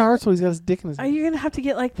send gotta- hearts when he's got his dick in his Are hand? you gonna have to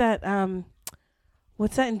get like that?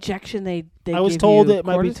 What's that injection they? I was give told you? it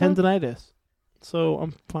might be Cortisone? tendonitis. so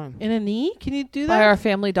I'm fine. In a knee? Can you do By that? our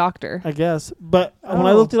family doctor. I guess. But when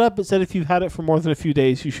I Oh. looked it up, it said if you've had it for more than a few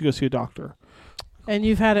days, you should go see a doctor. And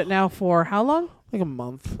you've had it now for how long? Like a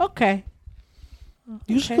month. Okay.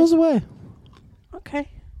 Usually goes away. Okay.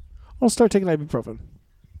 I'll start taking ibuprofen.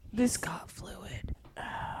 This got fluid.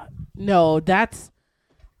 No, that's.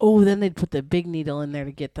 Oh, then they'd put the big needle in there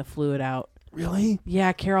to get the fluid out. Really?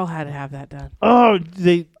 Yeah, Carol had to have that done. Oh,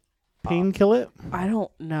 they pain-kill it? I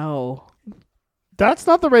don't know. That's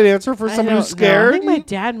not the right answer for I someone who's don't know. I scared. think my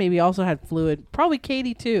dad maybe also had fluid. Probably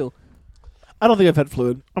Katie too. I don't think I've had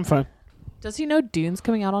fluid. I'm fine. Does he know Dune's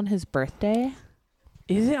coming out on his birthday?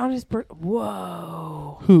 Is it on his birthday?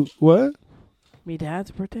 Whoa. Who? What? Me dad's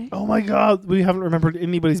birthday? Oh my God. We haven't remembered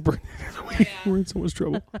anybody's birthday. We're in so much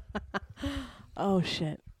trouble. Oh,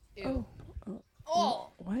 shit. Ew.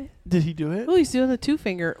 What? Did he do it? Oh, he's doing the two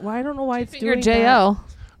finger. Well, I don't know why it's Finger doing JL.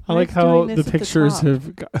 I like It's how doing the this at the pictures top.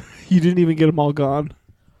 have. You didn't even get them all gone. that.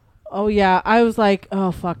 Oh, yeah. I was like,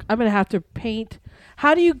 oh, fuck. I'm going to have to paint.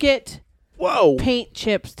 How do you get Whoa. paint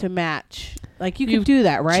chips to match? Like, you You can do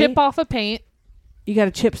that, right? Chip off a paint. You got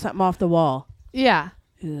to chip something off the wall. Yeah.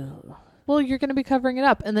 Ew. Well, you're going to be covering it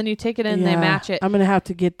up, and then you take it in and they Yeah, match it. I'm going to have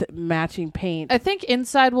to get the matching paint. I think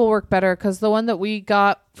inside will work better because the one that we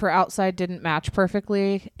got for outside didn't match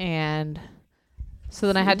perfectly, and so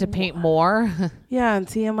then I had to paint more. Yeah, and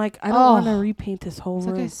see, I'm like, I don't Oh. want to repaint this whole Is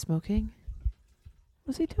that guy room. smoking?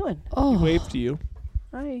 What's he doing? Oh, He waved to you.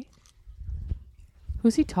 Hi.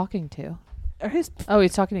 who's he talking to? Are his? Oh,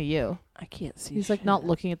 he's talking to you. I can't see. He's like shit. not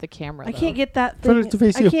looking at the camera. I though. can't get that Put thing. it to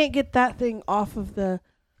face I you. can't get that thing off of the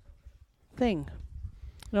thing. You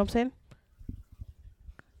know what I'm saying?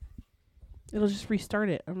 It'll just restart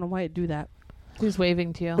it. I don't know why it'd do that. He's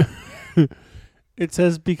waving to you. It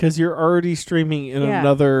says because you're already streaming in Yeah.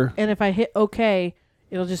 another. And if I hit OK,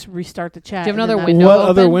 it'll just restart the chat. Do you have and then another that- window What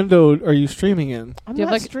other open? window are you streaming in? I'm Do you have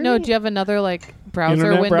not like streaming. do you have another like browser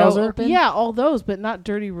Internet window browser? open? Yeah, all those, but not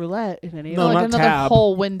Dirty Roulette in any No, of like not another tab.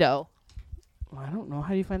 whole window. them. I don't know.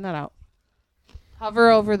 How do you find that out? Hover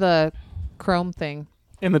over the Chrome thing.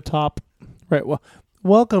 In the top. Right. Well,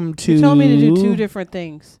 welcome to. You're telling me to do two different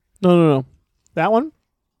things. No. That one?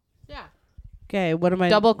 Yeah. Okay, what am I?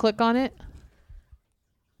 Double click on it.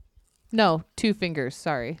 No, 2 fingers.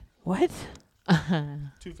 Sorry. What?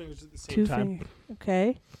 Two fingers at the same Two time. fingers.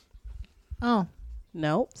 Okay. Oh,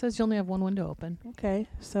 Nope. says you only have one window open. Okay,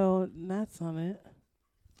 so that's on it.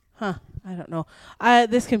 Huh. I don't know.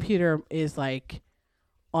 This computer is like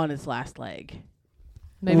on its last leg.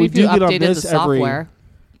 Maybe we if you do get on updated the this every- software.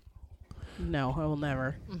 No, I will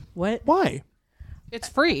never. What? Why? It's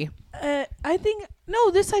free. I think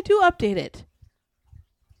no. This I do update it.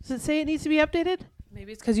 Does it say it needs to be updated?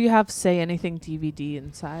 Maybe it's because you have Say Anything DVD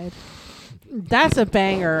inside. That's a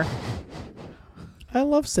banger. I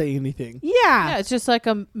love Say Anything. Yeah. Yeah, it's just like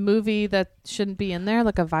a movie that shouldn't be in there,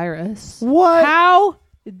 like a virus. What? How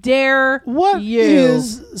dare What you?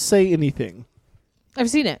 is Say Anything? I've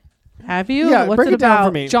seen it. Have you? Yeah, What's break it it down about?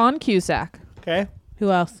 for me. John Cusack. Okay. Who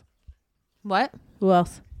else? What? Who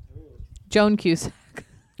else? Joan Cusack.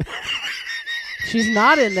 She's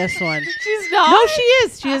not in this one. She's not. No, she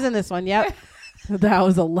is. She is in this one. Yep. That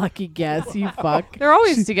was a lucky guess. You fuck. They're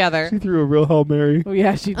always together. She threw a real Hail Mary. Oh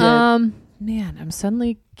yeah, she did. Man, I'm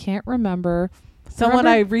suddenly can't remember. Someone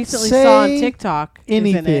I remember- recently Say saw on TikTok. is in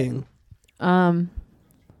it. Anything.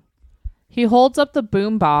 He holds up the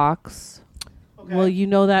boom box. Okay. Well, you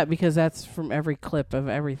know that because that's from every clip of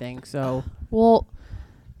everything. So, Well,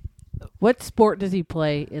 what sport does he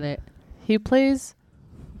play in it? he plays.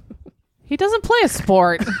 He doesn't play a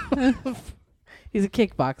sport. He's a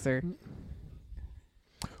kickboxer.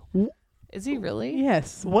 Is he really?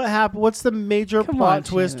 Yes. What happened? What's the major Come plot on,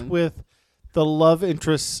 twist Shannon. with the love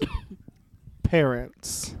interest's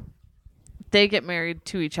parents? They get married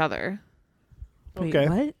to each other. Wait, Okay.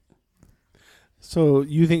 what? So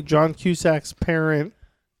you think John Cusack's parent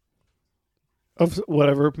of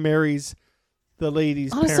whatever marries the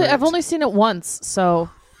lady's Honestly, parent? I've only seen it once, so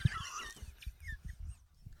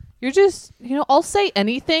you're just, I'll say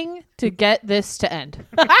anything to get this to end.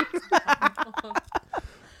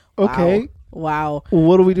 Okay. Wow.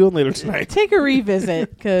 What are we doing later tonight? Take a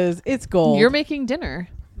revisit because it's gold. You're making dinner.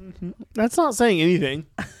 That's not saying anything.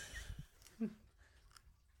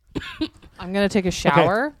 I'm going to take a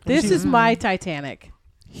shower. This is my Titanic.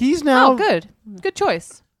 He's now Oh, good. Good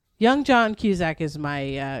choice. Young John Cusack is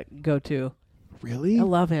my go-to. Really? I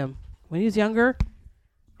love him. When he was younger,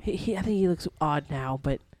 he I think he looks odd now,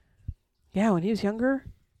 but yeah, when he was younger,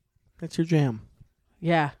 That's your jam.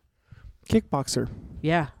 yeah, Kickboxer.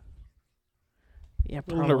 yeah, A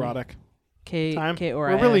probably. little erotic. K Time. K or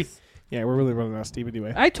We're really Yeah, we're really running out of steam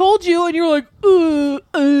anyway. I told you, and you were like,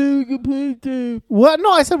 I can play too. What?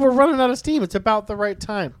 No, I said we're running out of steam. It's about the right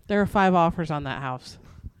time. There are 5 offers on that house.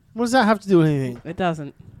 What does that have to do with anything? It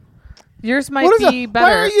doesn't. Yours might What is be that? better.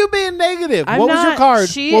 Why are you being negative? I'm What was your not. card?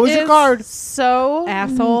 She What was is your card? so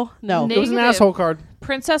Asshole. No. Na- It was an Negative. asshole card.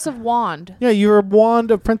 Princess of Wand. Yeah, you're a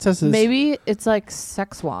wand of princesses. Maybe it's like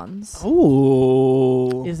sex wands.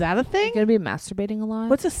 Ooh. Is that a You're thing? gonna be masturbating a lot.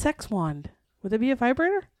 What's a sex wand? Would it be a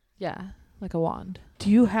vibrator? Yeah, like a wand.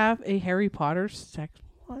 Do you have a Harry Potter sex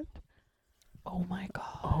wand? Oh my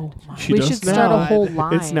god. Oh my. She We does should start a now. whole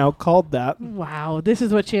line. It's now called that. Wow. This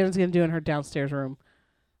is what Shannon's going to do in her downstairs room.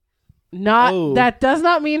 Not Oh. That does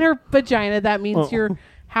not mean her vagina. That means Oh. your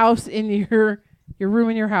house in your room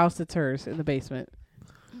in your house that's hers in the basement.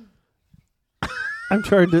 I'm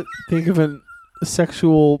trying to think of a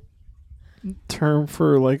sexual term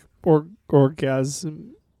for like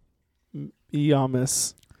orgasm.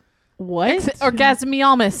 Eomus. What?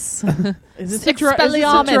 Orgasmiamus. Is this a drug? Is this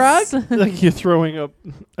a drug? Like you're throwing up.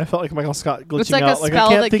 I felt like Michael Scott glitching It's like out. a like I spell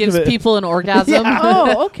can't that think gives of it. people an orgasm. Yeah.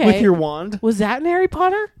 Oh, okay. With your wand. Was that in Harry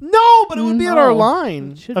Potter? No, but it would be in our No.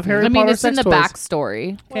 line It should of be. Harry I mean, Potter it's in sex the toys.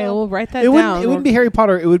 backstory. Okay, we'll write that It down. wouldn't. It wouldn't be Harry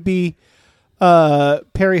Potter. It would be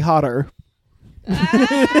Perry Hotter. And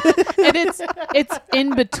it's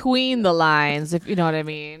in between the lines, if you know what I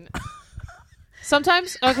mean.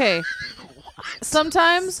 Sometimes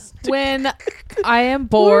when I am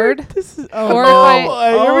bored, This is, or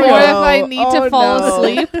Here we if go. I need to fall no.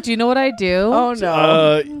 asleep, do you know what I do? Oh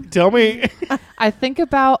no. Tell me. I think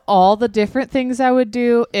about all the different things I would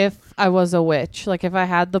do if I was a witch. Like if I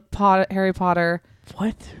had the Harry Potter.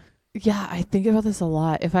 What? Yeah, I think about this a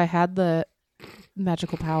lot. If I had the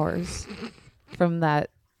magical powers from that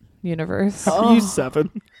universe. How are you 7?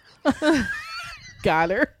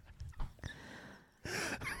 Got her.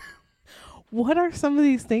 What are some of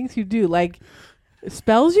these things you do? Like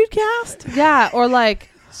spells you'd cast? Yeah, or like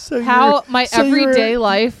So how my so you're- everyday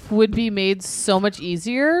life would be made so much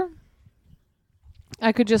easier.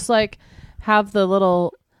 I could just like have the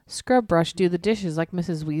little scrub brush do the dishes like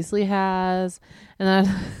Mrs. Weasley has. And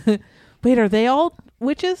then Wait, are they all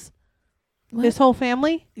witches? This whole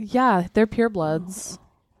family? yeah, they're purebloods.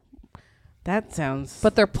 That sounds.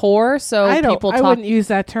 But they're poor, so I don't. people I talk. wouldn't use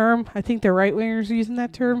that term. I think the right wingers are using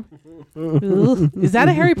that term. Ugh. Is that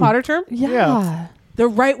a Harry Potter term? Yeah. Yeah. The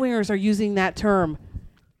right wingers are using that term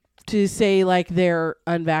to say like they're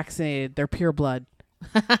unvaccinated, they're pure blood.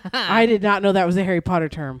 I did not know that was a Harry Potter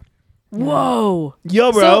term. Whoa!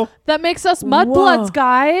 Yo, bro. So that makes us mudbloods, Whoa.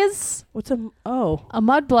 guys. What's a A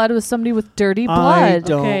mudblood was somebody with dirty I blood.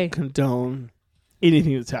 don't Okay. condone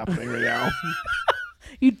anything that's happening right now.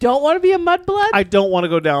 You don't want to be a mudblood? I don't want to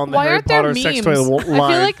go down the Why Harry aren't there Potter memes? sex toy line. I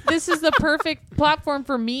feel like this is the perfect platform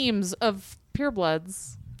for memes of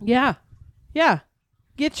purebloods. Yeah. Yeah.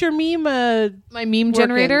 Get your meme My meme working.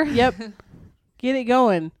 generator. Yep. Get it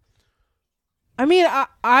going. I mean,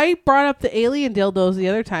 I brought up the alien dildos the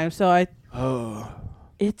other time, so oh.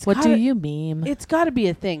 it's What gotta, do you meme? It's got to be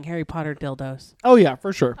a thing, Harry Potter dildos. Oh yeah,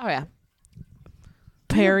 for sure. Oh yeah,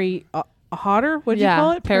 Perry Hotter? What do yeah. you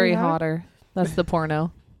call it? Perry Hotter. That's the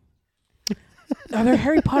porno. Are there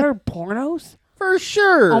Harry Potter pornos? For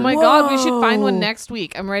sure. Oh my god, we should find one Whoa. next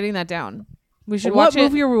week. I'm writing that down. We should What watch it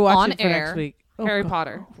movie are we watching on for air. next week? Oh, Harry God.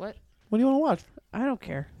 Potter. What? What do you want to watch? I don't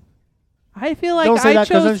care. I feel like don't say I that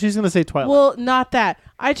because then chose. she's going to say Twilight. Well, not that.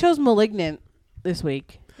 I chose *Malignant* this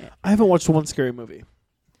week. I haven't watched one scary movie.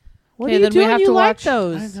 What Okay, do you then do we when have you to like watch- I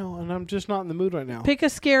those? know, and I'm just not in the mood right now. Pick a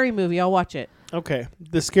scary movie. I'll watch it. Okay,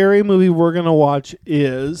 the scary movie we're going to watch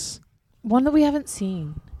is... One that we haven't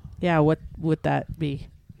seen. Yeah, what would that be?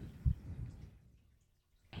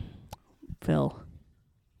 Phil.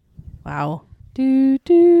 Wow. Do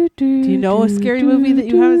you know a scary movie that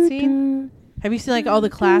you haven't seen? Have you seen like all the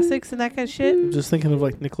classics and that kind of shit? I'm just thinking of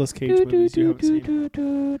like Nicolas Cage movies you haven't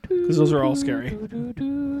seen. Because those are all scary.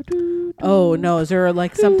 Oh no, is there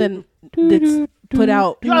like something that's put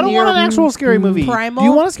out? I don't want an actual scary movie. Primal? Do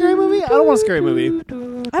you want a scary movie? I don't want a scary movie.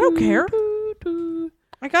 I don't care.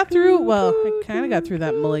 I got through. Well, I kind of got through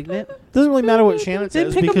that *Malignant*. Doesn't really matter what Shannon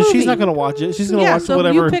Then says pick a because she's movie. not going to watch it. She's going to Yeah, watch so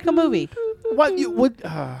whatever. you pick a movie. What are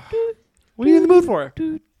you in the mood for?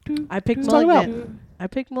 I picked Let's talk about- *Malignant*. I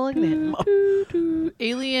picked *Malignant*.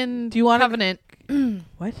 Alien Do you wanna- Covenant.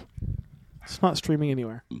 What? It's not streaming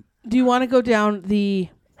anywhere. Do you want to go down the?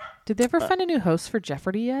 Did they ever find a new host for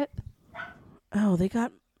Jeopardy yet? Oh, they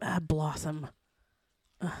got Blossom.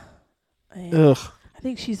 Ugh. I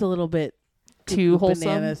think she's a little bit Too cuckoo wholesome?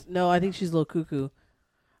 bananas. No, I think she's a little cuckoo.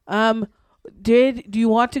 Do you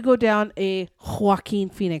want to go down a Joaquin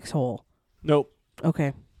Phoenix hole? Nope.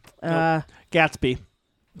 Okay. Nope. Gatsby.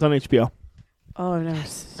 It's on HBO. Oh, I've never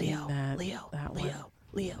seen that. That one.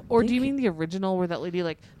 Leo. Or do you mean the original where that lady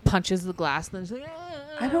like punches the glass and then she's like,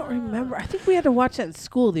 I don't remember. I think we had to watch that in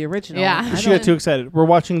school, the original. Yeah. I She got don't- too excited. We're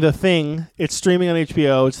watching The Thing. It's streaming on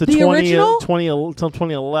HBO. It's the, The original?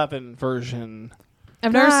 2011 version.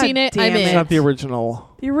 I've never God seen it. damn I'm it. It's in. not the original.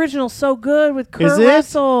 The original's so good with Kurt Is it?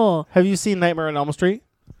 Russell. Have you seen Nightmare on Elm Street?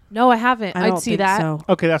 No, I haven't. I don't I'd see think that. So.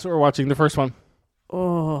 Okay, that's what we're watching. The first one.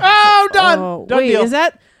 Oh. Oh, done. Oh, Done wait, deal. is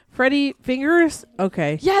that Freddy Fingers?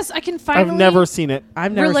 Okay. Yes, I can finally I've never seen it.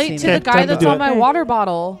 I've never relate seen to it. the guy Time to that's do on it. my water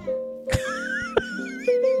bottle.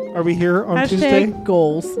 Are we here on Hashtag Tuesday?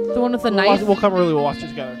 goals. The one with the We'll, knife. we'll come early. We'll watch it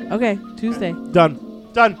together. Okay, Tuesday. Done.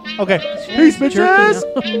 Okay. Peace, bitches.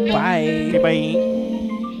 Jerking off. Bye. Okay,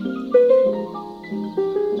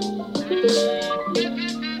 bye.